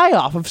gets a high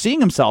off of seeing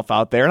himself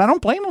out there, and I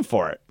don't blame him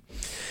for it.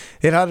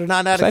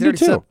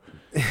 800-990-37.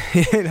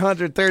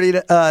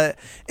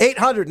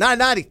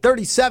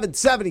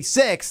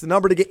 800-990-3776, the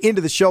number to get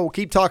into the show. We'll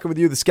keep talking with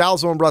you, the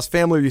Scalzo and Russ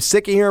family. Are you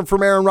sick of hearing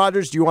from Aaron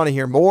Rodgers? Do you want to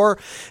hear more?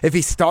 If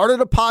he started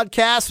a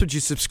podcast, would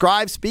you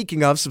subscribe?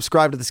 Speaking of,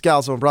 subscribe to the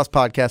Scalzo and Russ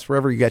podcast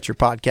wherever you get your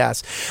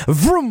podcasts.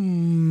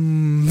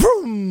 Vroom,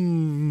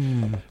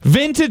 vroom.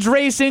 Vintage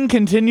racing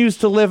continues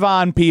to live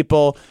on,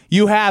 people.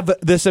 You have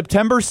the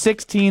September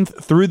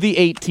 16th through the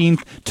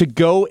 18th to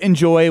go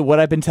enjoy what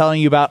I've been telling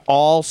you about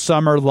all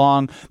summer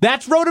long.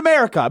 That's Road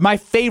America, my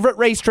favorite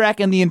racetrack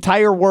in the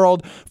entire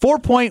world.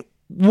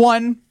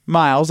 4.1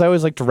 miles. I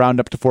always like to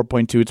round up to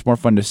 4.2. It's more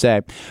fun to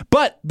say.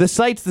 But the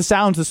sights, the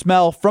sounds, the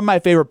smell from my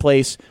favorite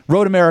place,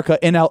 Road America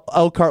in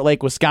Elkhart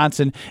Lake,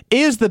 Wisconsin,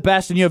 is the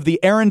best. And you have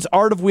the Aaron's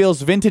Art of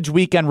Wheels Vintage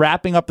Weekend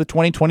wrapping up the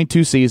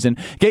 2022 season.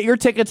 Get your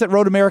tickets at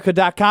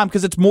roadamerica.com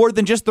because it's more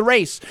than just the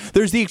race.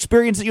 There's the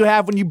experience that you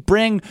have when you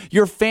bring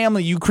your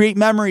family. You create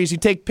memories. You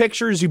take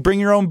pictures. You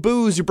bring your own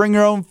booze. You bring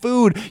your own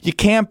food. You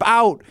camp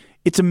out.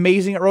 It's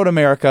amazing at Road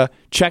America.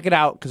 Check it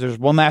out because there's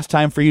one last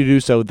time for you to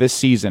do so this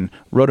season.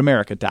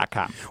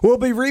 roadamerica.com. We'll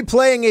be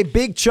replaying a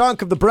big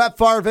chunk of the Brett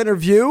Favre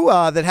interview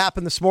that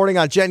happened this morning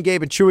on Jen,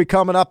 Gabe, and Chewy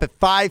coming up at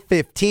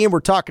 5:15. We're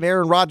talking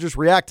Aaron Rodgers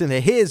reacting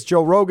to his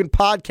Joe Rogan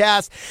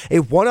podcast, a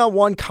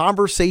one-on-one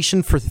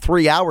conversation for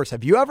 3 hours.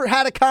 Have you ever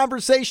had a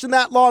conversation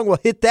that long? We'll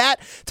hit that.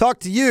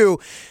 Talk to you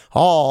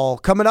all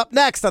coming up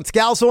next on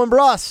Scalzo and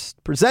Bruss,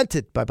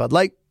 presented by Bud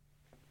Light.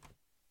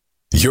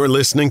 You're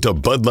listening to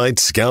Bud Light,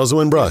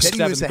 Scalzo, and Brust. I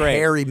bet he was a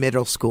hairy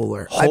middle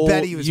schooler. I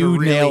bet he was a you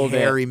really nailed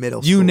hairy it.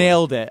 middle schooler. You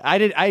nailed it.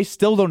 I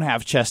still don't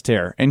have chest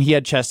hair, and he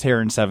had chest hair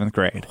in 7th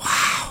grade.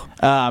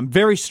 Wow.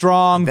 Very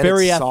strong,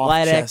 very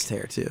athletic. Soft chest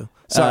hair, too.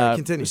 Sorry,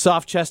 continue.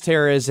 Soft chest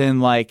hair is in,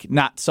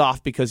 not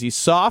soft because he's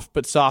soft,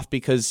 but soft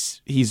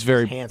because he's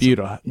very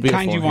beautiful.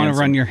 Kind you want to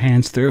run your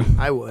hands through.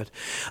 I would.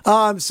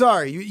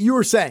 Sorry, you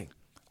were saying.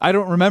 I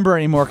don't remember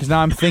anymore because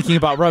now I'm thinking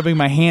about rubbing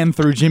my hand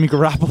through Jimmy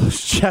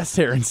Garoppolo's chest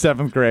hair in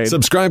 7th grade.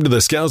 Subscribe to the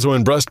Scalzo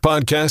and Brust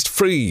podcast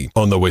free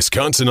on the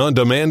Wisconsin On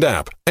Demand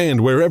app and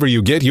wherever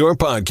you get your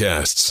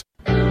podcasts.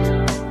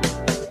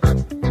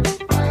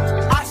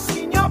 I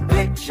seen your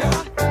picture.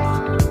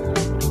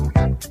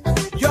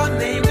 Your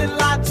name in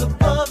lights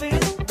above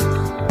it.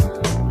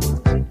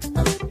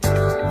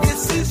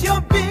 This is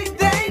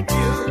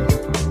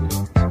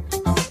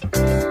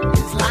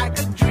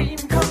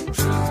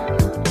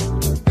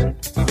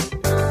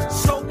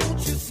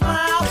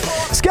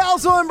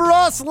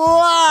us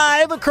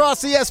live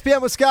across the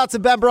ESPN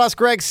Wisconsin. Ben Bruss,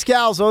 Greg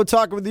Scalzo,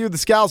 talking with you, the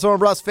Scalzo and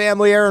Bruss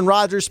family. Aaron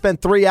Rodgers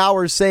spent 3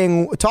 hours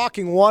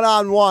talking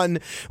one-on-one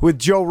with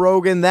Joe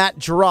Rogan. That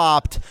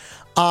dropped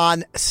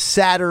on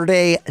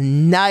Saturday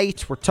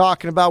night. We're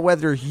talking about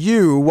whether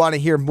you want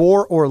to hear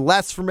more or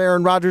less from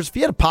Aaron Rodgers. If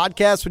you had a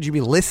podcast, would you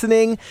be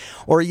listening,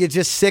 or are you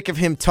just sick of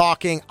him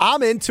talking?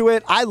 I'm into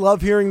it. I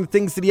love hearing the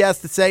things that he has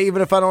to say,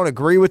 even if I don't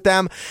agree with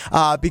them,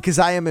 because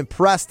I am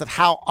impressed at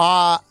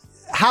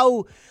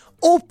how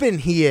open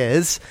he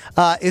is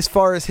as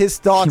far as his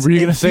thoughts. Were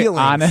you going to say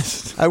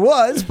honest? I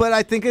was, but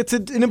I think it's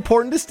an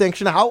important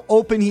distinction how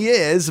open he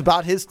is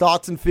about his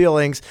thoughts and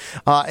feelings,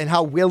 and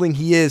how willing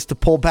he is to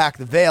pull back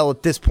the veil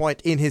at this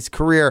point in his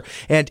career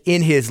and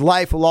in his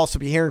life. We'll also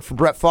be hearing from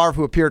Brett Favre,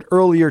 who appeared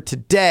earlier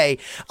today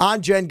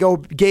on Jen,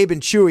 Gabe,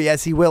 and Chewy,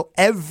 as he will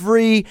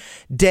every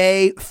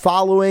day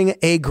following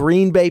a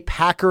Green Bay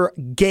Packer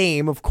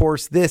game. Of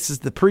course, this is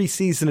the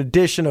preseason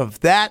edition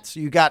of that,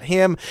 so you got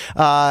him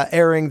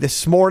airing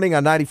this morning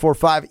on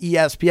 94.5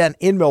 ESPN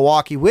in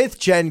Milwaukee with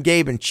Jen,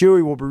 Gabe, and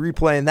Chewy. We'll be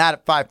replaying that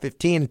at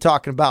 5:15 and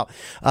talking about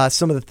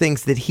some of the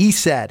things that he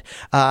said,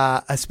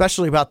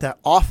 especially about that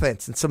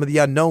offense and some of the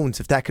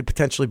unknowns, if that could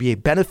potentially be a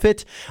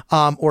benefit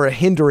or a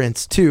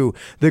hindrance to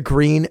the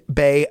Green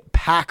Bay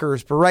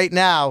Packers. But right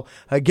now,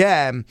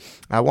 again,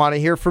 I want to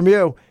hear from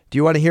you. Do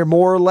you want to hear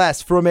more or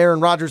less from Aaron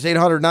Rodgers?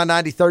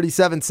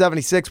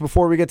 800-990-3776.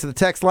 Before we get to the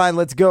text line,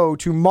 let's go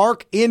to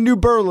Mark in New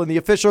Berlin, the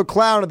official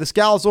clown of the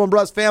Scalzo and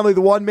Bruss family,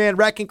 the one-man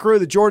wrecking crew,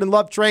 the Jordan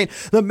Love train,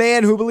 the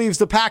man who believes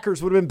the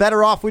Packers would have been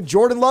better off with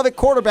Jordan Love at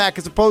quarterback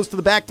as opposed to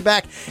the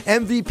back-to-back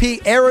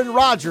MVP Aaron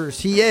Rodgers.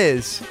 He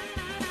is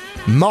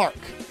Mark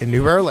in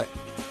New Berlin.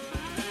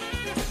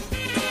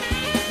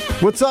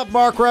 What's up,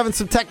 Mark? We're having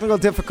some technical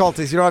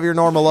difficulties. You don't have your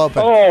normal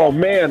open. Oh,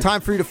 man.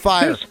 Time for you to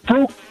fire.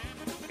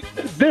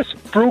 This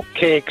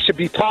fruitcake should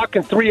be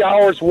talking 3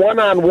 hours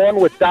one-on-one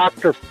with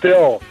Dr.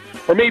 Phil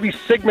or maybe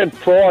Sigmund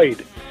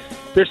Freud.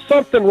 There's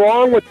something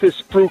wrong with this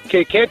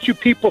fruitcake. Can't you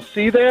people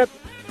see that?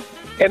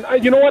 And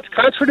you know what?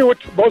 Contrary to what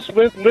most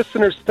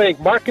listeners think,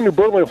 Mark in New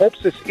Berlin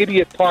hopes this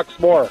idiot talks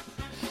more.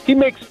 He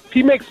makes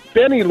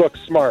Benny look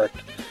smart.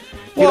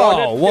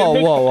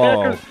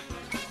 Whoa.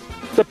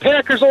 The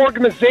Packers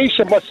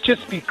organization must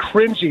just be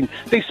cringing.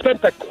 They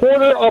spent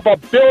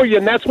 $250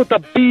 million. That's with the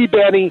B,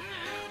 Benny,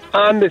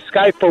 on this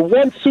guy for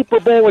one Super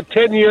Bowl in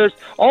 10 years.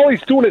 All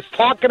he's doing is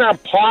talking on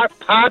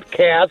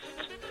podcasts.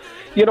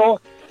 You know,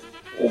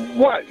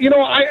 what? You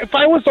know, if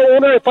I was the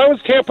owner, if I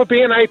was Tampa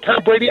Bay and I had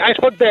Tom Brady, I'd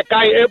hug that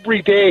guy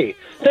every day.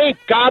 Thank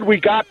God we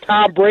got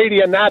Tom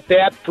Brady and not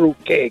that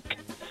fruitcake.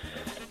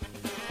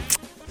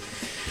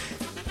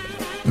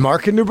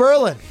 Mark in New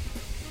Berlin.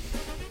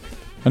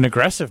 An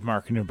aggressive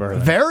Mark in New Berlin.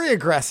 Very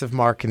aggressive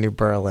Mark in New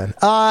Berlin.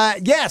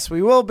 Yes,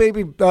 we will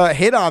maybe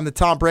hit on the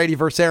Tom Brady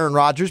versus Aaron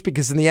Rodgers,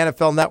 because in the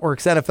NFL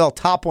Network's NFL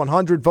Top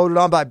 100 voted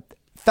on by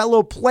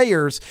fellow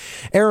players,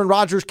 Aaron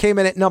Rodgers came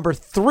in at number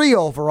 3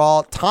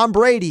 overall. Tom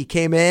Brady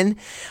came in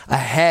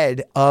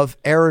ahead of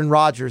Aaron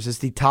Rodgers as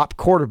the top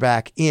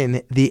quarterback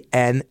in the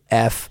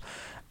NFL.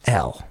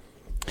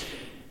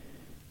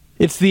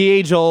 It's the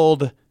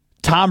age-old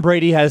Tom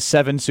Brady has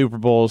 7 Super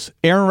Bowls.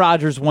 Aaron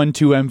Rodgers won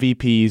 2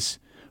 MVPs.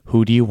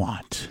 Who do you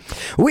want?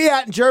 We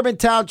at in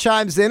Germantown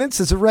chimes in and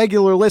says, a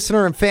regular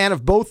listener and fan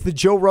of both the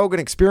Joe Rogan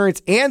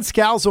Experience and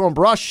Scalzo and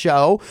Bruss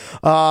show.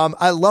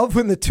 I love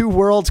when the two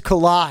worlds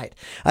collide.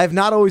 I have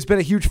not always been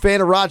a huge fan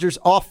of Rodgers'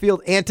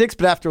 off-field antics,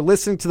 but after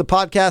listening to the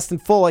podcast in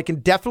full, I can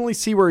definitely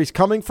see where he's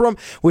coming from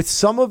with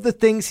some of the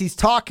things he's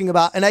talking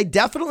about, and I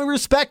definitely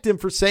respect him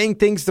for saying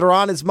things that are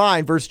on his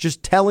mind versus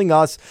just telling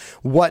us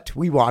what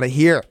we want to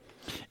hear.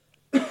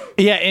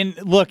 Yeah, and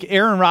look,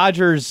 Aaron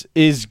Rodgers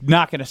is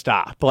not going to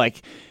stop.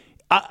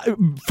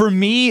 For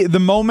me, the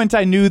moment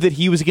I knew that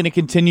he was going to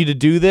continue to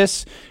do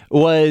this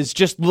was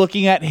just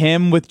looking at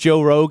him with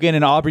Joe Rogan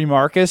and Aubrey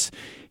Marcus.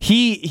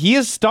 He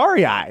is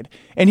starry-eyed,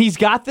 and he's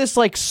got this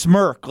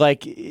smirk.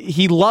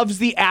 He loves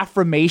the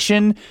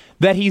affirmation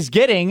that he's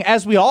getting,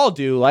 as we all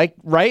do,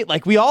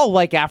 right? We all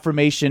like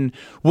affirmation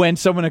when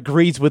someone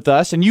agrees with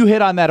us, and you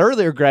hit on that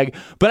earlier, Greg,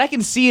 but I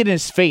can see it in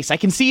his face. I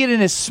can see it in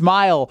his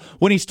smile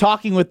when he's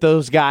talking with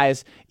those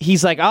guys.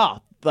 He's like,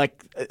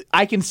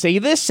 I can say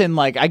this, and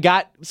I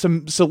got a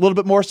little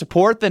bit more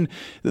support than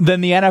the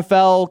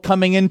NFL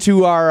coming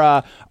into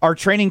our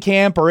training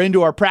camp or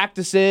into our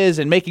practices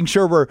and making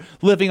sure we're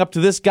living up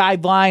to this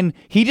guideline.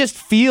 He just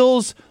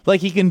feels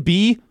like he can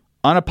be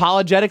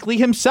unapologetically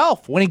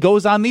himself when he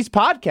goes on these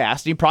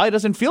podcasts. He probably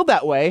doesn't feel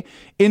that way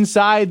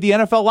inside the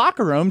NFL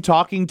locker room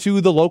talking to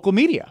the local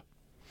media.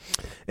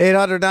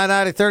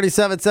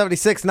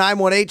 800-990-3776,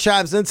 918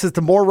 chimes in, says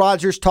the more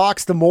Rodgers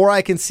talks, the more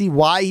I can see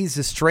why he's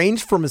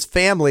estranged from his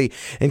family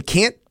and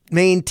can't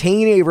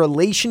maintain a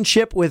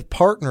relationship with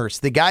partners.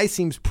 The guy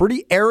seems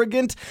pretty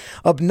arrogant,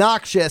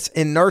 obnoxious,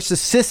 and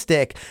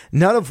narcissistic,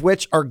 none of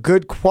which are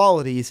good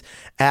qualities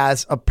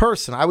as a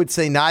person. I would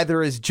say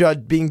neither is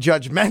being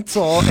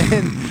judgmental.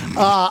 And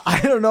I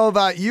don't know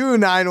about you,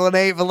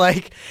 918, but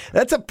like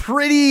that's a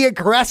pretty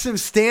aggressive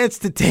stance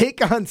to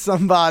take on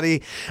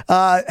somebody,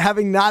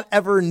 having not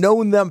ever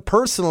known them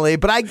personally.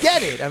 But I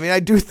get it. I mean, I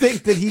do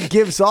think that he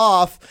gives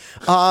off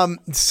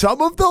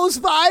some of those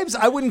vibes.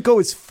 I wouldn't go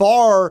as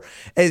far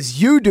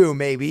as you do,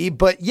 maybe,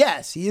 but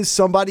yes, he is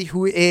somebody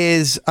who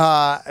has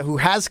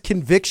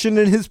conviction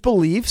in his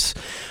beliefs.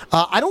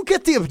 I don't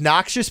get the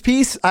obnoxious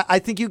piece. I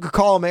think you could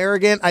call him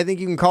arrogant. I think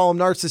you can call him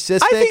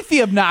narcissistic. I think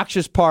the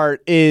obnoxious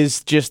part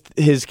is just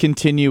his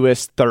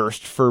continuous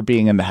thirst for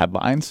being in the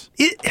headlines.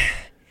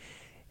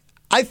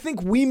 I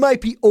think we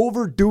might be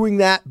overdoing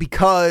that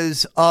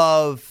because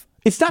of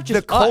it's not just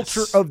the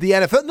culture us. of the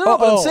NFL. No,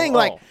 but I'm saying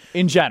like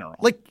in general.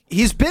 Like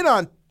he's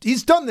done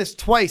this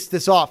twice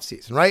this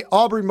offseason, right?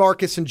 Aubrey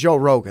Marcus and Joe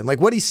Rogan. Like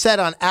what he said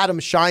on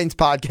Adam Shine's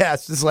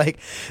podcast is like,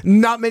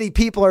 not many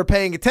people are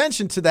paying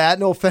attention to that.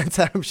 No offense,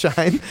 Adam Shine.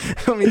 I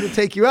don't mean to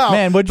take you out.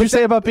 Man, what'd you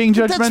say about being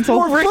judgmental? That's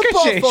more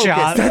football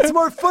focused. That's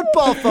more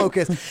football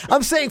focused.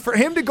 I'm saying for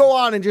him to go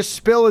on and just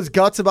spill his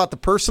guts about the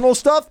personal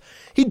stuff,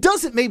 he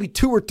does it maybe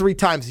 2 or 3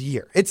 times a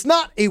year. It's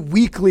not a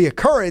weekly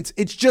occurrence.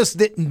 It's just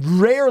that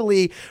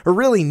rarely or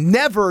really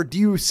never do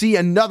you see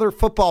another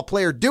football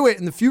player do it.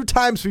 And the few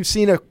times we've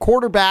seen a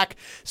quarterback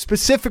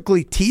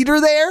specifically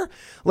teeter there,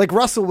 like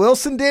Russell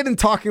Wilson did in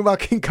talking about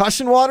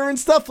concussion water and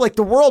stuff, like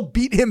the world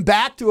beat him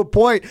back to a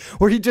point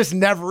where he just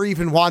never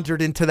even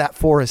wandered into that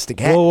forest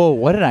again. Whoa,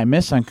 what did I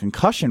miss on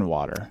concussion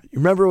water? You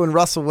remember when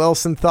Russell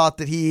Wilson thought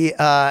that he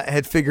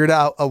had figured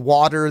out a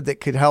water that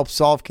could help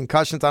solve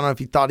concussions? I don't know if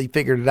he thought he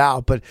figured it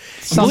out, but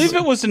I believe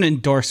it was an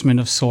endorsement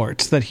of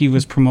sorts that he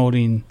was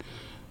promoting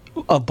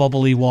a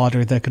bubbly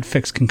water that could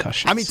fix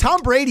concussions. I mean,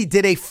 Tom Brady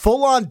did a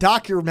full-on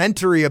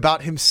documentary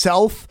about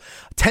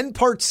himself,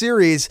 10-part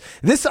series.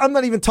 This, I'm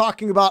not even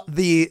talking about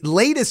the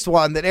latest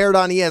one that aired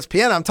on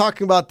ESPN. I'm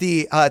talking about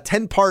the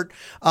 10-part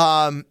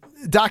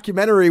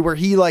documentary where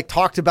he like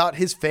talked about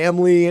his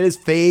family and his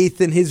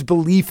faith and his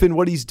belief in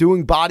what he's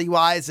doing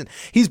body-wise. And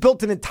he's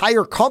built an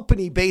entire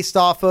company based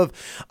off of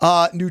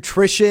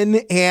nutrition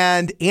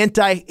and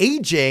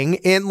anti-aging.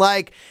 And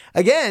like,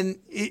 again,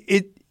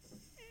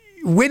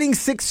 winning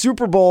 6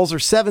 Super Bowls or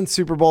 7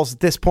 Super Bowls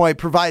at this point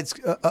provides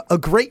a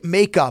great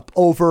makeup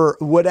over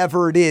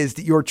whatever it is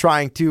that you're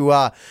trying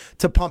to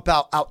pump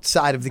out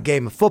outside of the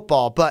game of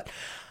football. But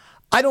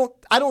I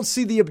don't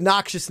see the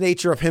obnoxious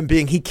nature of him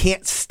being he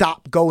can't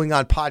stop going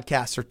on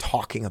podcasts or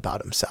talking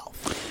about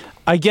himself.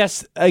 I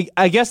guess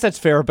that's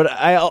fair, but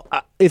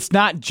it's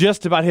not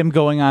just about him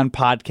going on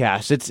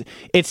podcasts.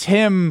 It's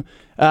him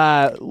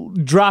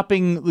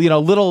dropping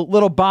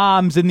little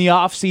bombs in the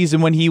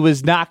offseason when he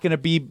was not going to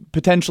be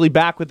potentially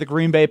back with the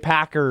Green Bay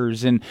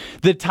Packers, and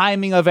the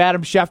timing of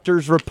Adam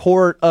Schefter's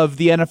report of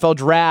the NFL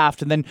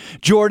draft, and then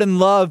Jordan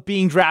Love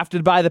being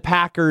drafted by the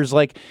Packers.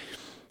 Like,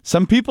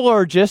 some people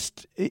are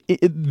just,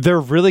 they're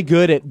really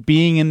good at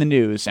being in the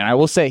news. And I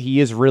will say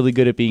he is really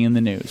good at being in the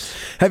news.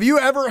 Have you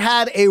ever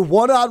had a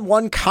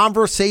one-on-one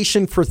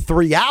conversation for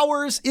 3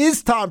 hours?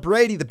 Is Tom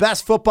Brady the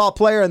best football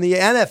player in the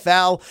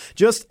NFL?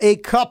 Just a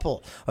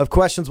couple of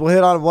questions we'll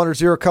hit on 1 or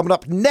 0 coming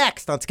up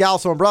next on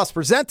Scalzo and Brust,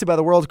 presented by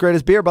the world's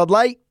greatest beer, Bud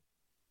Light.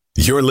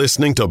 You're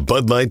listening to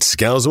Bud Light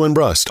Scalzo and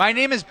Brust. My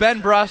name is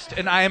Ben Brust,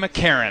 and I am a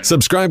Karen.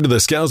 Subscribe to the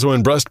Scalzo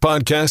and Brust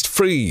podcast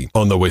free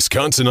on the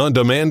Wisconsin On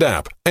Demand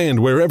app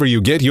and wherever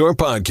you get your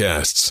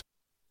podcasts.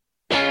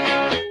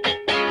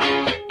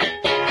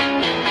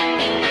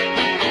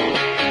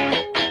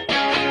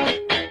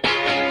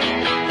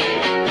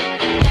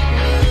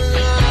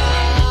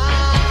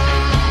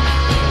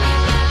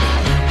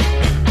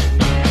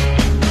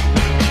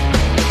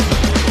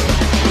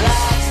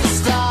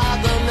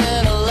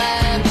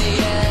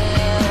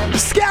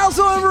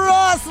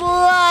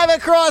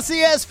 Across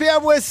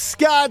ESPN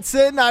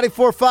Wisconsin,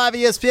 94.5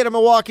 ESPN in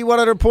Milwaukee,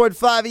 100.5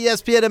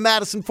 ESPN in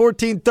Madison,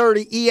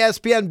 1430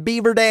 ESPN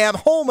Beaver Dam,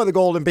 home of the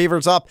Golden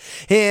Beavers up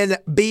in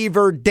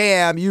Beaver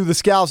Dam. You, the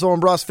Scalzo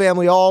and Brust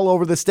family, all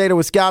over the state of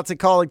Wisconsin,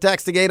 calling,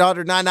 texting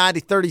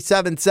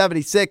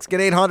 800-990-3776. Get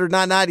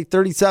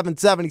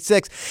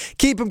 800-990-3776.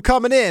 Keep them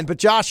coming in. But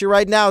Josh,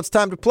 right now it's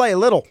time to play a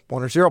little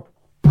 1 or 0.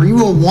 Are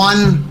you a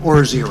 1 or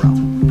a 0?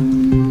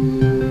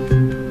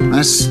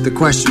 That's the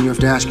question you have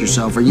to ask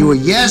yourself. Are you a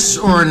yes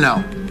or a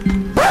no?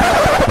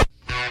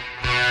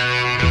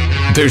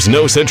 There's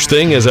no such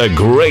thing as a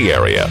gray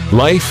area.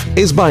 Life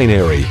is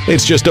binary.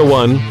 It's just a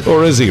 1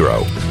 or a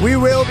 0. We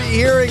will be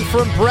hearing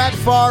from Brett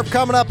Favre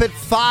coming up at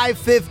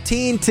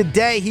 5:15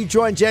 today. He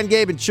joined Jen,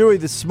 Gabe, and Chewy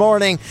this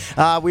morning.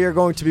 We are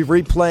going to be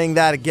replaying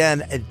that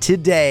again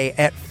today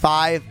at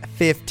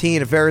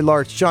 5:15, a very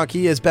large chunk.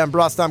 He is Ben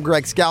Brust. I'm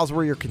Greg Scalzo.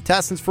 We're your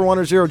contestants for 1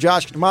 or 0.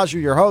 Josh Damaju,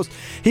 your host.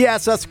 He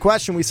asks us a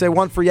question. We say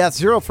 1 for yes,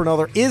 0 for no.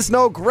 There is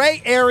no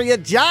gray area.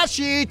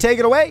 Joshy, take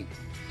it away.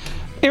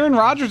 Aaron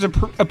Rodgers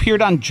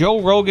appeared on Joe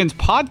Rogan's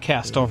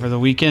podcast over the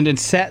weekend and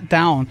sat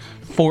down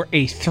for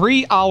a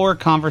 3-hour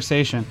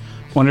conversation.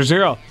 1 or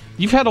 0.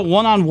 You've had a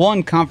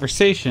one-on-one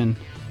conversation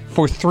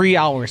for 3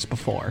 hours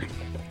before.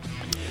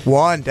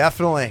 1,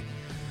 definitely.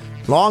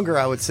 Longer,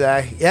 I would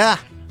say. Yeah.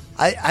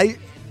 I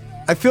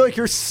feel like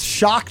you're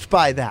shocked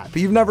by that,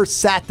 but you've never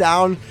sat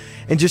down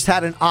and just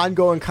had an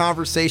ongoing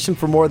conversation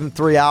for more than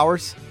 3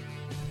 hours?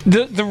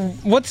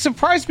 What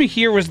surprised me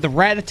here was the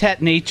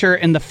rat-a-tat nature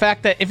and the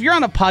fact that if you're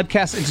on a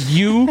podcast, it's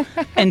you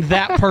and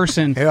that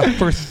person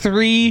for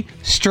 3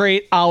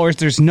 straight hours.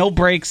 There's no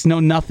breaks, no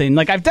nothing.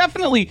 Like, I've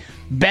definitely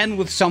been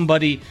with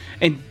somebody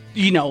and,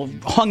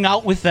 hung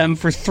out with them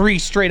for 3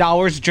 straight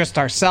hours, just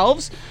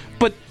ourselves,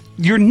 but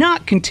you're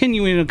not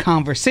continuing a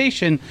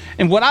conversation.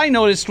 And what I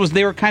noticed was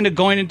they were kind of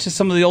going into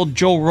some of the old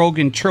Joe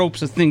Rogan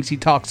tropes of things he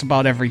talks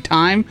about every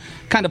time,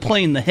 kind of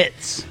playing the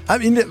hits. I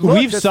mean,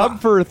 we've subbed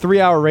for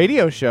 3-hour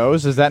radio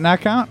shows. Does that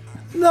not count?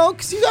 No,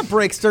 because you got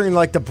breaks during,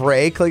 the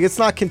break. It's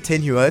not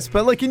continuous.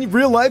 But, in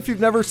real life, you've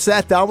never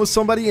sat down with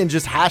somebody and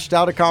just hashed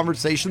out a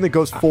conversation that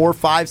goes 4,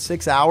 5,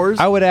 6 hours?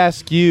 I would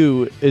ask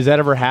you, has that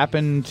ever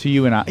happened to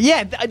you and I?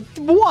 Yeah,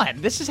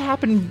 one. This has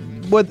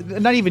happened with,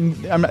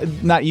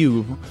 not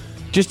you,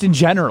 just in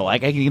general. I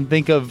can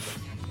think of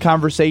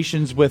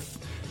conversations with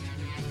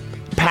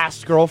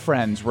past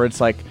girlfriends where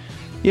it's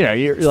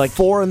you're like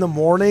 4 a.m,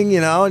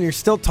 and you're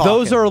still talking.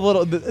 Those are a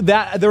little.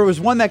 There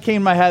was one that came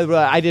in my head.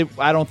 But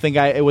I don't think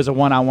it was a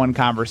one-on-one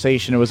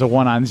conversation. It was a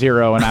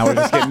 1-on-0, and I was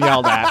just getting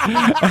yelled at.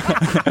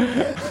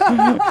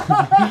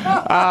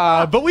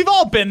 But we've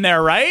all been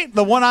there, right?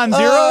 The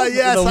 1-on-0,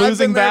 yes, the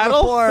losing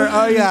battle. Before.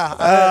 Oh yeah,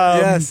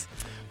 yes.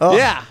 Oh,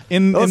 yeah,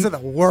 those are the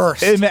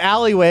worst. In the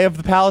alleyway of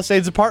the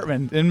Palisades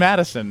apartment in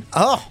Madison.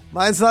 Oh,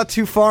 mine's not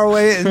too far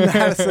away in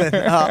Madison.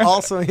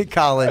 Also in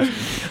college.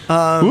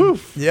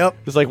 Woof. Yep.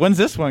 It's when's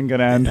this one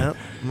gonna end? Yep.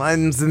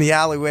 Mine's in the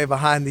alleyway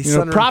behind the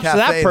Sunroom props Cafe to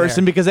that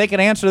person because they can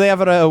answer. They have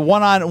a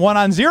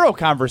 1-on-0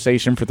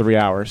 conversation for 3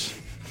 hours.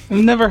 I've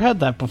never had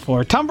that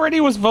before. Tom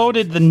Brady was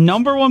voted the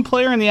number 1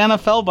 player in the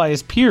NFL by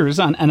his peers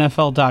on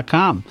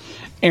NFL.com.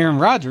 Aaron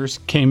Rodgers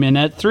came in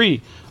at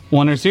 3.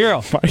 1 or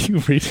 0. Why are you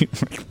reading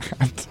like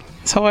that?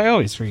 That's how I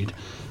always read.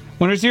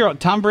 1 or 0.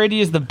 Tom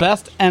Brady is the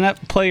best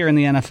player in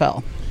the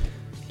NFL.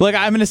 Look,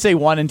 I'm going to say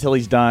 1 until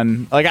he's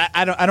done.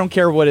 I don't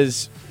care what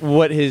his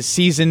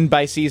season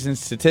by season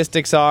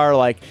statistics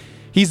are.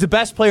 He's the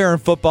best player in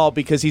football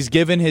because he's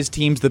given his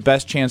teams the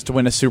best chance to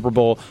win a Super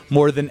Bowl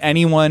more than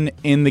anyone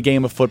in the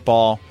game of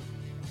football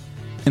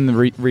in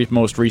the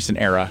most recent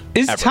era.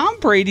 Is ever. Tom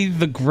Brady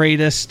the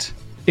greatest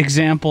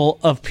example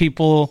of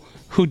people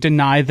who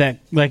deny that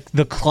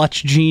the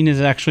clutch gene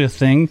is actually a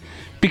thing?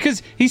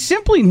 Because he's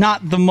simply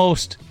not the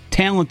most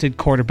talented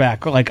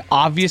quarterback,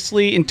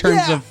 obviously in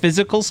terms of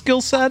physical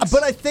skill sets.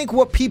 But I think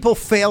what people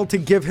fail to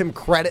give him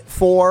credit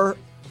for,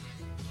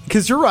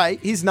 because you're right,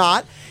 he's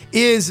not,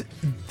 is,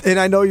 and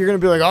I know you're going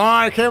to be like, oh,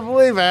 I can't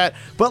believe that,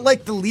 but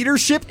the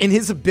leadership and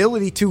his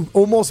ability to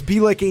almost be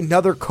like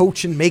another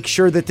coach and make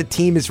sure that the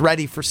team is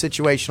ready for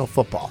situational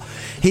football.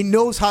 He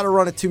knows how to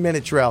run a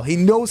 2-minute drill. He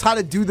knows how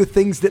to do the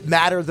things that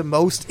matter the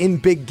most in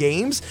big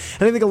games.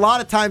 And I think a lot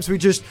of times we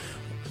just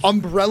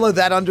umbrella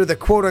that under the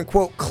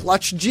quote-unquote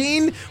clutch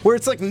gene, where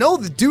it's no,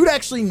 the dude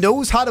actually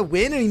knows how to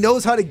win, and he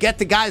knows how to get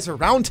the guys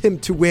around him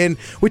to win,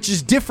 which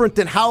is different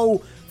than how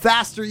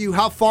fast are you,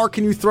 how far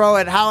can you throw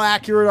it, how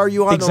accurate are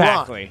you on the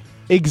run.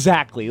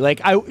 Exactly.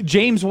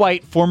 James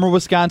White, former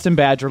Wisconsin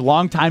Badger,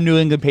 longtime New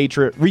England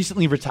Patriot,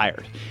 recently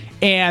retired.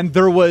 And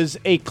there was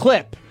a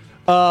clip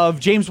of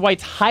James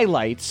White's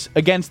highlights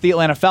against the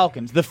Atlanta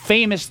Falcons, the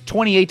famous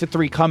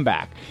 28-3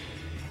 comeback.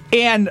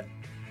 And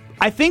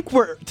I think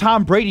where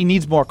Tom Brady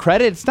needs more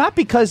credit, it's not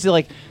because,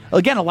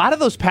 again, a lot of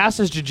those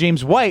passes to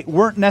James White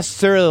weren't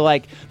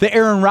necessarily the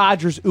Aaron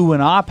Rodgers ooh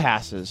and ah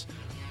passes,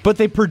 but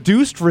they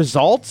produced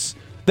results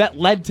that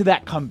led to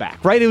that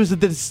comeback, right? It was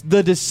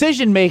the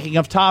decision-making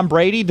of Tom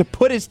Brady to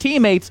put his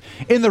teammates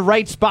in the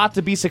right spot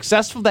to be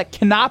successful that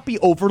cannot be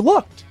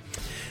overlooked.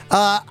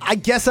 I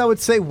guess I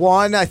would say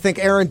 1. I think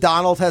Aaron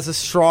Donald has a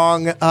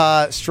strong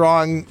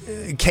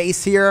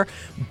case here,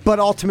 but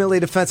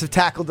ultimately defensive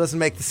tackle doesn't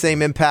make the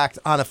same impact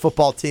on a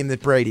football team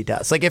that Brady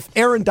does. If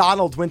Aaron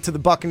Donald went to the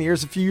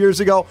Buccaneers a few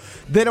years ago,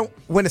 they don't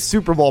win a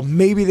Super Bowl.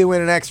 Maybe they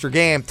win an extra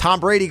game. Tom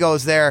Brady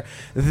goes there.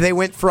 They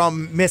went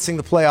from missing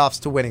the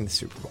playoffs to winning the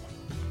Super Bowl.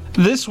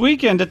 This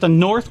weekend at the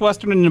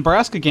Northwestern and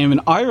Nebraska game in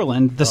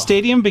Ireland, the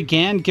stadium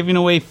began giving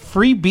away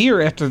free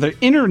beer after their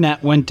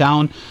internet went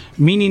down,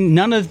 meaning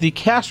none of the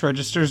cash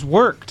registers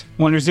worked.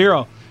 1 or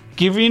 0.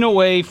 Giving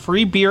away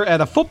free beer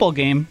at a football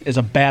game is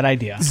a bad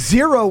idea.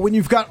 0 when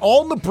you've got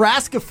all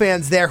Nebraska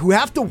fans there who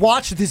have to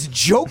watch this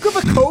joke of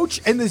a coach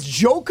and this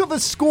joke of a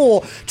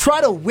school try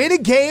to win a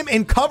game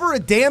and cover a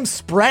damn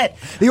spread.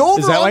 The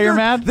over, is that why you're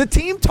mad? The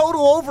team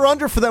total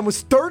over-under for them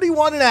was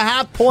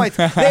 31.5 points.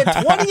 They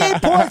had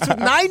 28 points with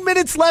 9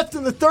 minutes left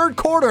in the third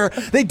quarter.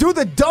 They do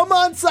the dumb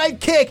onside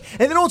kick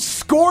and they don't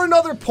score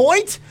another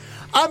point?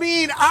 I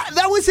mean,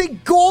 that was a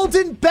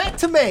golden bet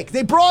to make.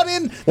 They brought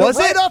in the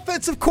right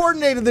offensive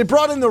coordinator. They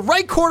brought in the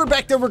right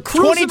quarterback. They were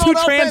cruising 22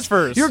 on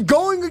transfers. Offense. You're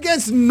going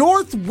against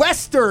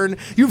Northwestern.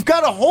 You've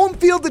got a home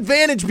field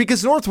advantage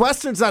because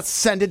Northwestern's not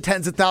sending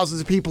tens of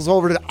thousands of people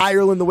over to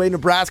Ireland the way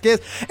Nebraska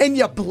is. And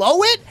you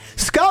blow it?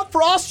 Scott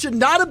Frost should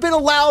not have been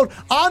allowed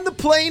on the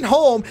plane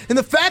home. And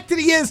the fact that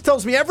he is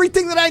tells me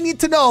everything that I need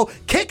to know.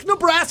 Kick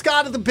Nebraska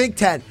out of the Big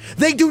Ten.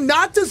 They do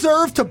not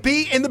deserve to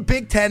be in the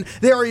Big Ten.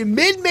 They are a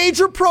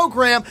mid-major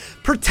program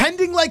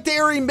pretending like they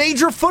are a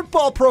major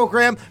football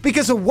program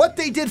because of what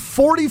they did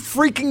 40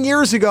 freaking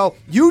years ago.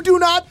 You do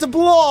not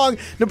belong.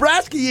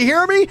 Nebraska, you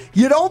hear me?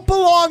 You don't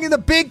belong in the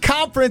big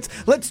conference.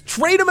 Let's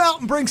trade them out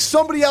and bring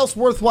somebody else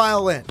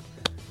worthwhile in.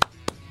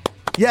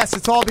 Yes,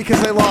 it's all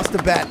because I lost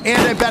a bet.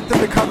 And I bet them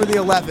to cover the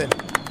 11.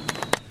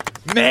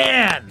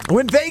 Man.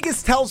 When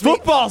Vegas tells me...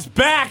 Football's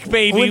back,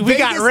 baby. We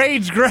got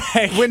Rage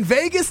Greg. When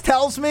Vegas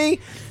tells me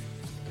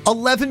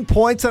 11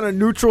 points on a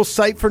neutral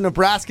site for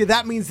Nebraska,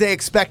 that means they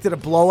expected a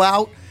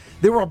blowout.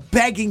 They were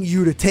begging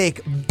you to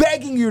take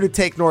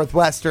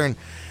Northwestern.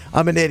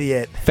 I'm an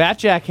idiot. Fat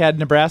Jack had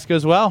Nebraska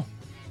as well.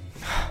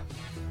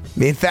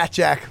 Me and Fat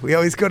Jack, we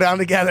always go down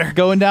together.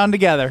 Going down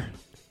together.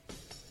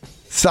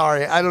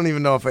 Sorry, I don't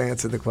even know if I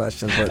answered the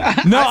question.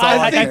 But no,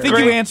 I think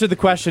you answered the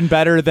question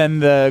better than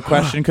the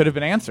question could have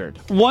been answered.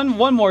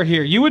 One more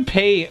here. You would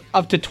pay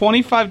up to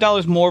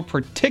 $25 more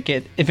per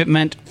ticket if it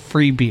meant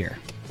free beer.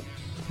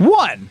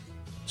 One,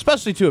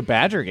 especially to a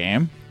Badger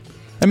game.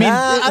 I mean,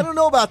 I don't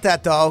know about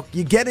that though.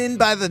 You get in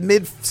by the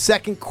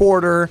mid-second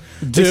quarter.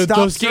 Dude,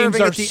 those games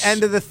are at the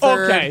end of the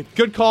third. Okay,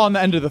 good call on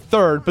the end of the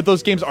third, but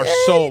those games are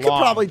so long. You could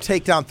probably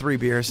take down 3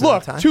 beers. Look, in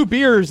that time. 2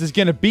 beers is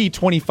going to be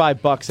 $25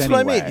 anyway. That's what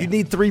I mean. You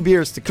need 3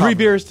 beers to cover. 3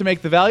 beers to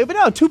make the value, but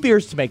no, 2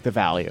 beers to make the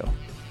value.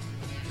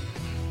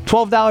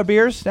 $12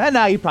 beers?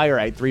 No, you're probably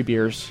right. 3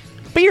 beers,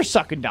 but you're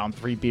sucking down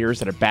 3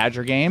 beers at a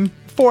Badger game.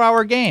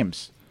 4-hour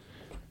games.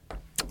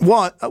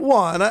 One,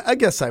 I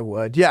guess I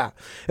would, yeah.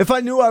 If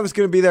I knew I was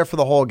going to be there for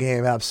the whole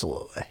game,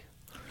 absolutely.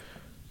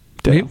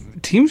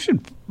 Teams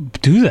should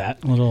do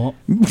that little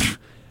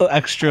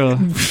extra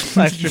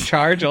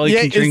charge. All you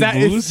can drink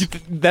booze.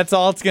 That's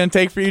all it's going to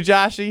take for you,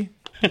 Joshy?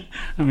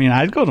 I mean,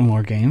 I'd go to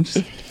more games.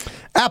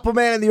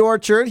 Appleman in the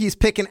Orchard, he's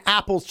picking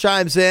apples,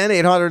 chimes in.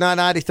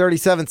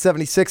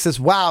 800-990-3776 says,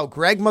 wow,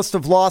 Greg must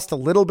have lost a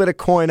little bit of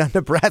coin on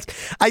Nebraska.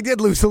 I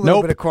did lose a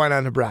little bit of coin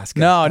on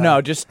Nebraska.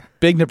 No, just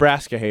big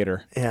Nebraska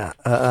hater. Yeah,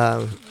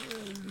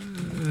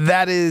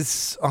 that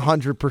is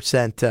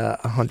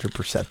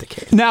 100% the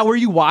case. Now, were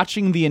you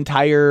watching the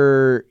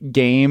entire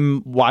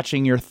game,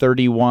 watching your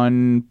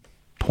 31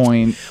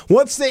 point?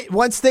 Once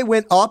they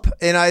went up,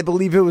 and I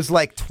believe it was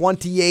like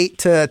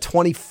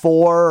 28-24,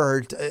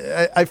 or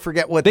I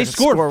forget what they the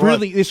scored. Score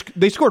really, was.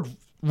 they scored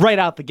right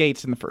out the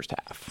gates in the first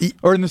half,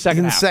 or in the second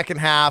half. In the second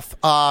half,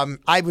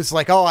 I was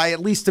like, I at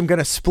least am going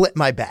to split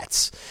my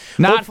bets.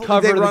 Not Hopefully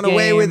cover they the run game.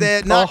 away with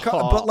it.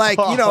 But like,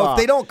 if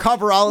they don't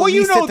cover, I'll at least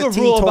you know hit the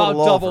the rule team about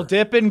total double over.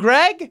 dipping,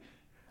 Greg.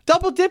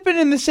 Double dipping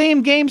in the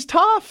same game's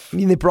tough. I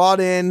mean, they brought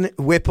in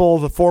Whipple,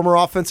 the former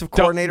offensive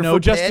coordinator. No for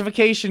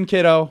justification,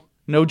 kiddo.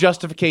 No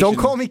justification. Don't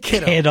call me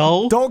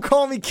kiddo. Don't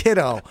call me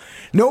kiddo.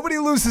 Nobody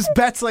loses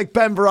bets like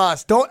Ben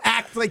Barras. Don't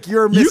act like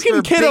you're Mr. You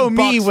can kiddo Big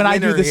me Bucks when I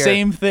do the here.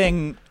 same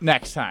thing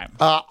next time.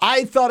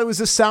 I thought it was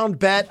a sound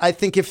bet. I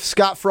think if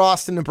Scott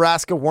Frost and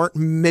Nebraska weren't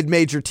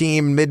mid-major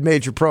team,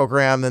 mid-major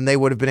program, then they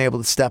would have been able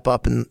to step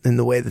up in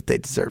the way that they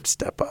deserve to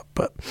step up.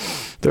 But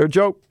they're a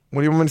joke. What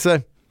do you want me to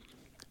say?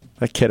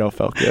 That kiddo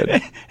felt good.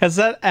 Has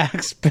that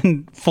axe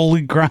been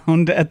fully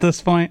ground at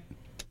this point?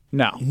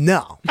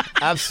 No,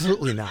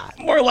 absolutely not.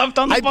 More left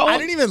on the bone. I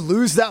didn't even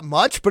lose that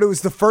much, but it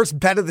was the first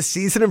bet of the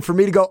season, and for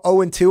me to go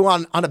 0-2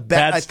 on a bet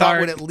Bad I start. thought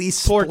would at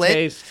least Poor split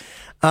taste.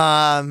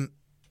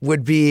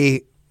 would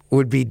be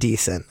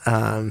decent.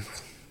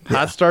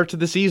 Hot start to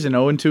the season,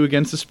 0-2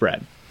 against the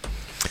spread.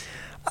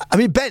 I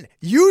mean, Ben,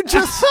 you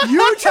just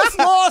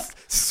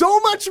lost so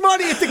much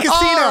money at the casino.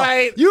 All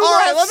right, you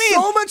lost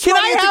so much can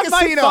money I at have the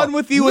my casino. fun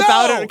with you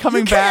without it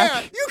coming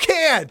back? You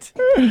can't.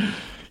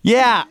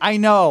 Yeah, I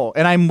know,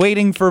 and I'm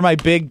waiting for my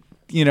big,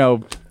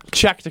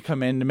 check to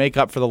come in to make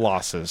up for the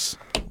losses.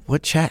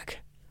 What check?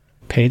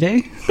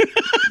 Payday?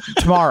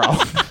 Tomorrow.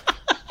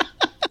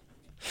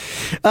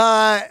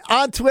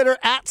 On Twitter,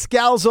 at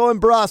Scalzo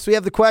and Bruss, we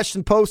have the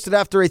question posted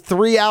after a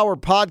 3-hour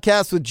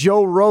podcast with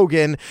Joe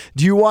Rogan.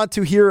 Do you want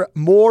to hear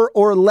more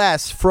or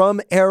less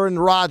from Aaron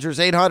Rodgers?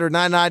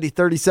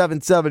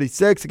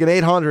 800-990-3776. Again,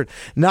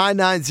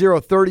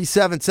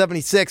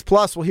 800-990-3776.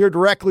 Plus, we'll hear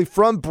directly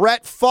from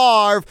Brett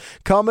Favre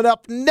coming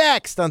up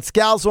next on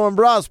Scalzo and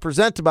Bruss,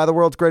 presented by the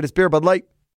world's greatest beer, Bud Light.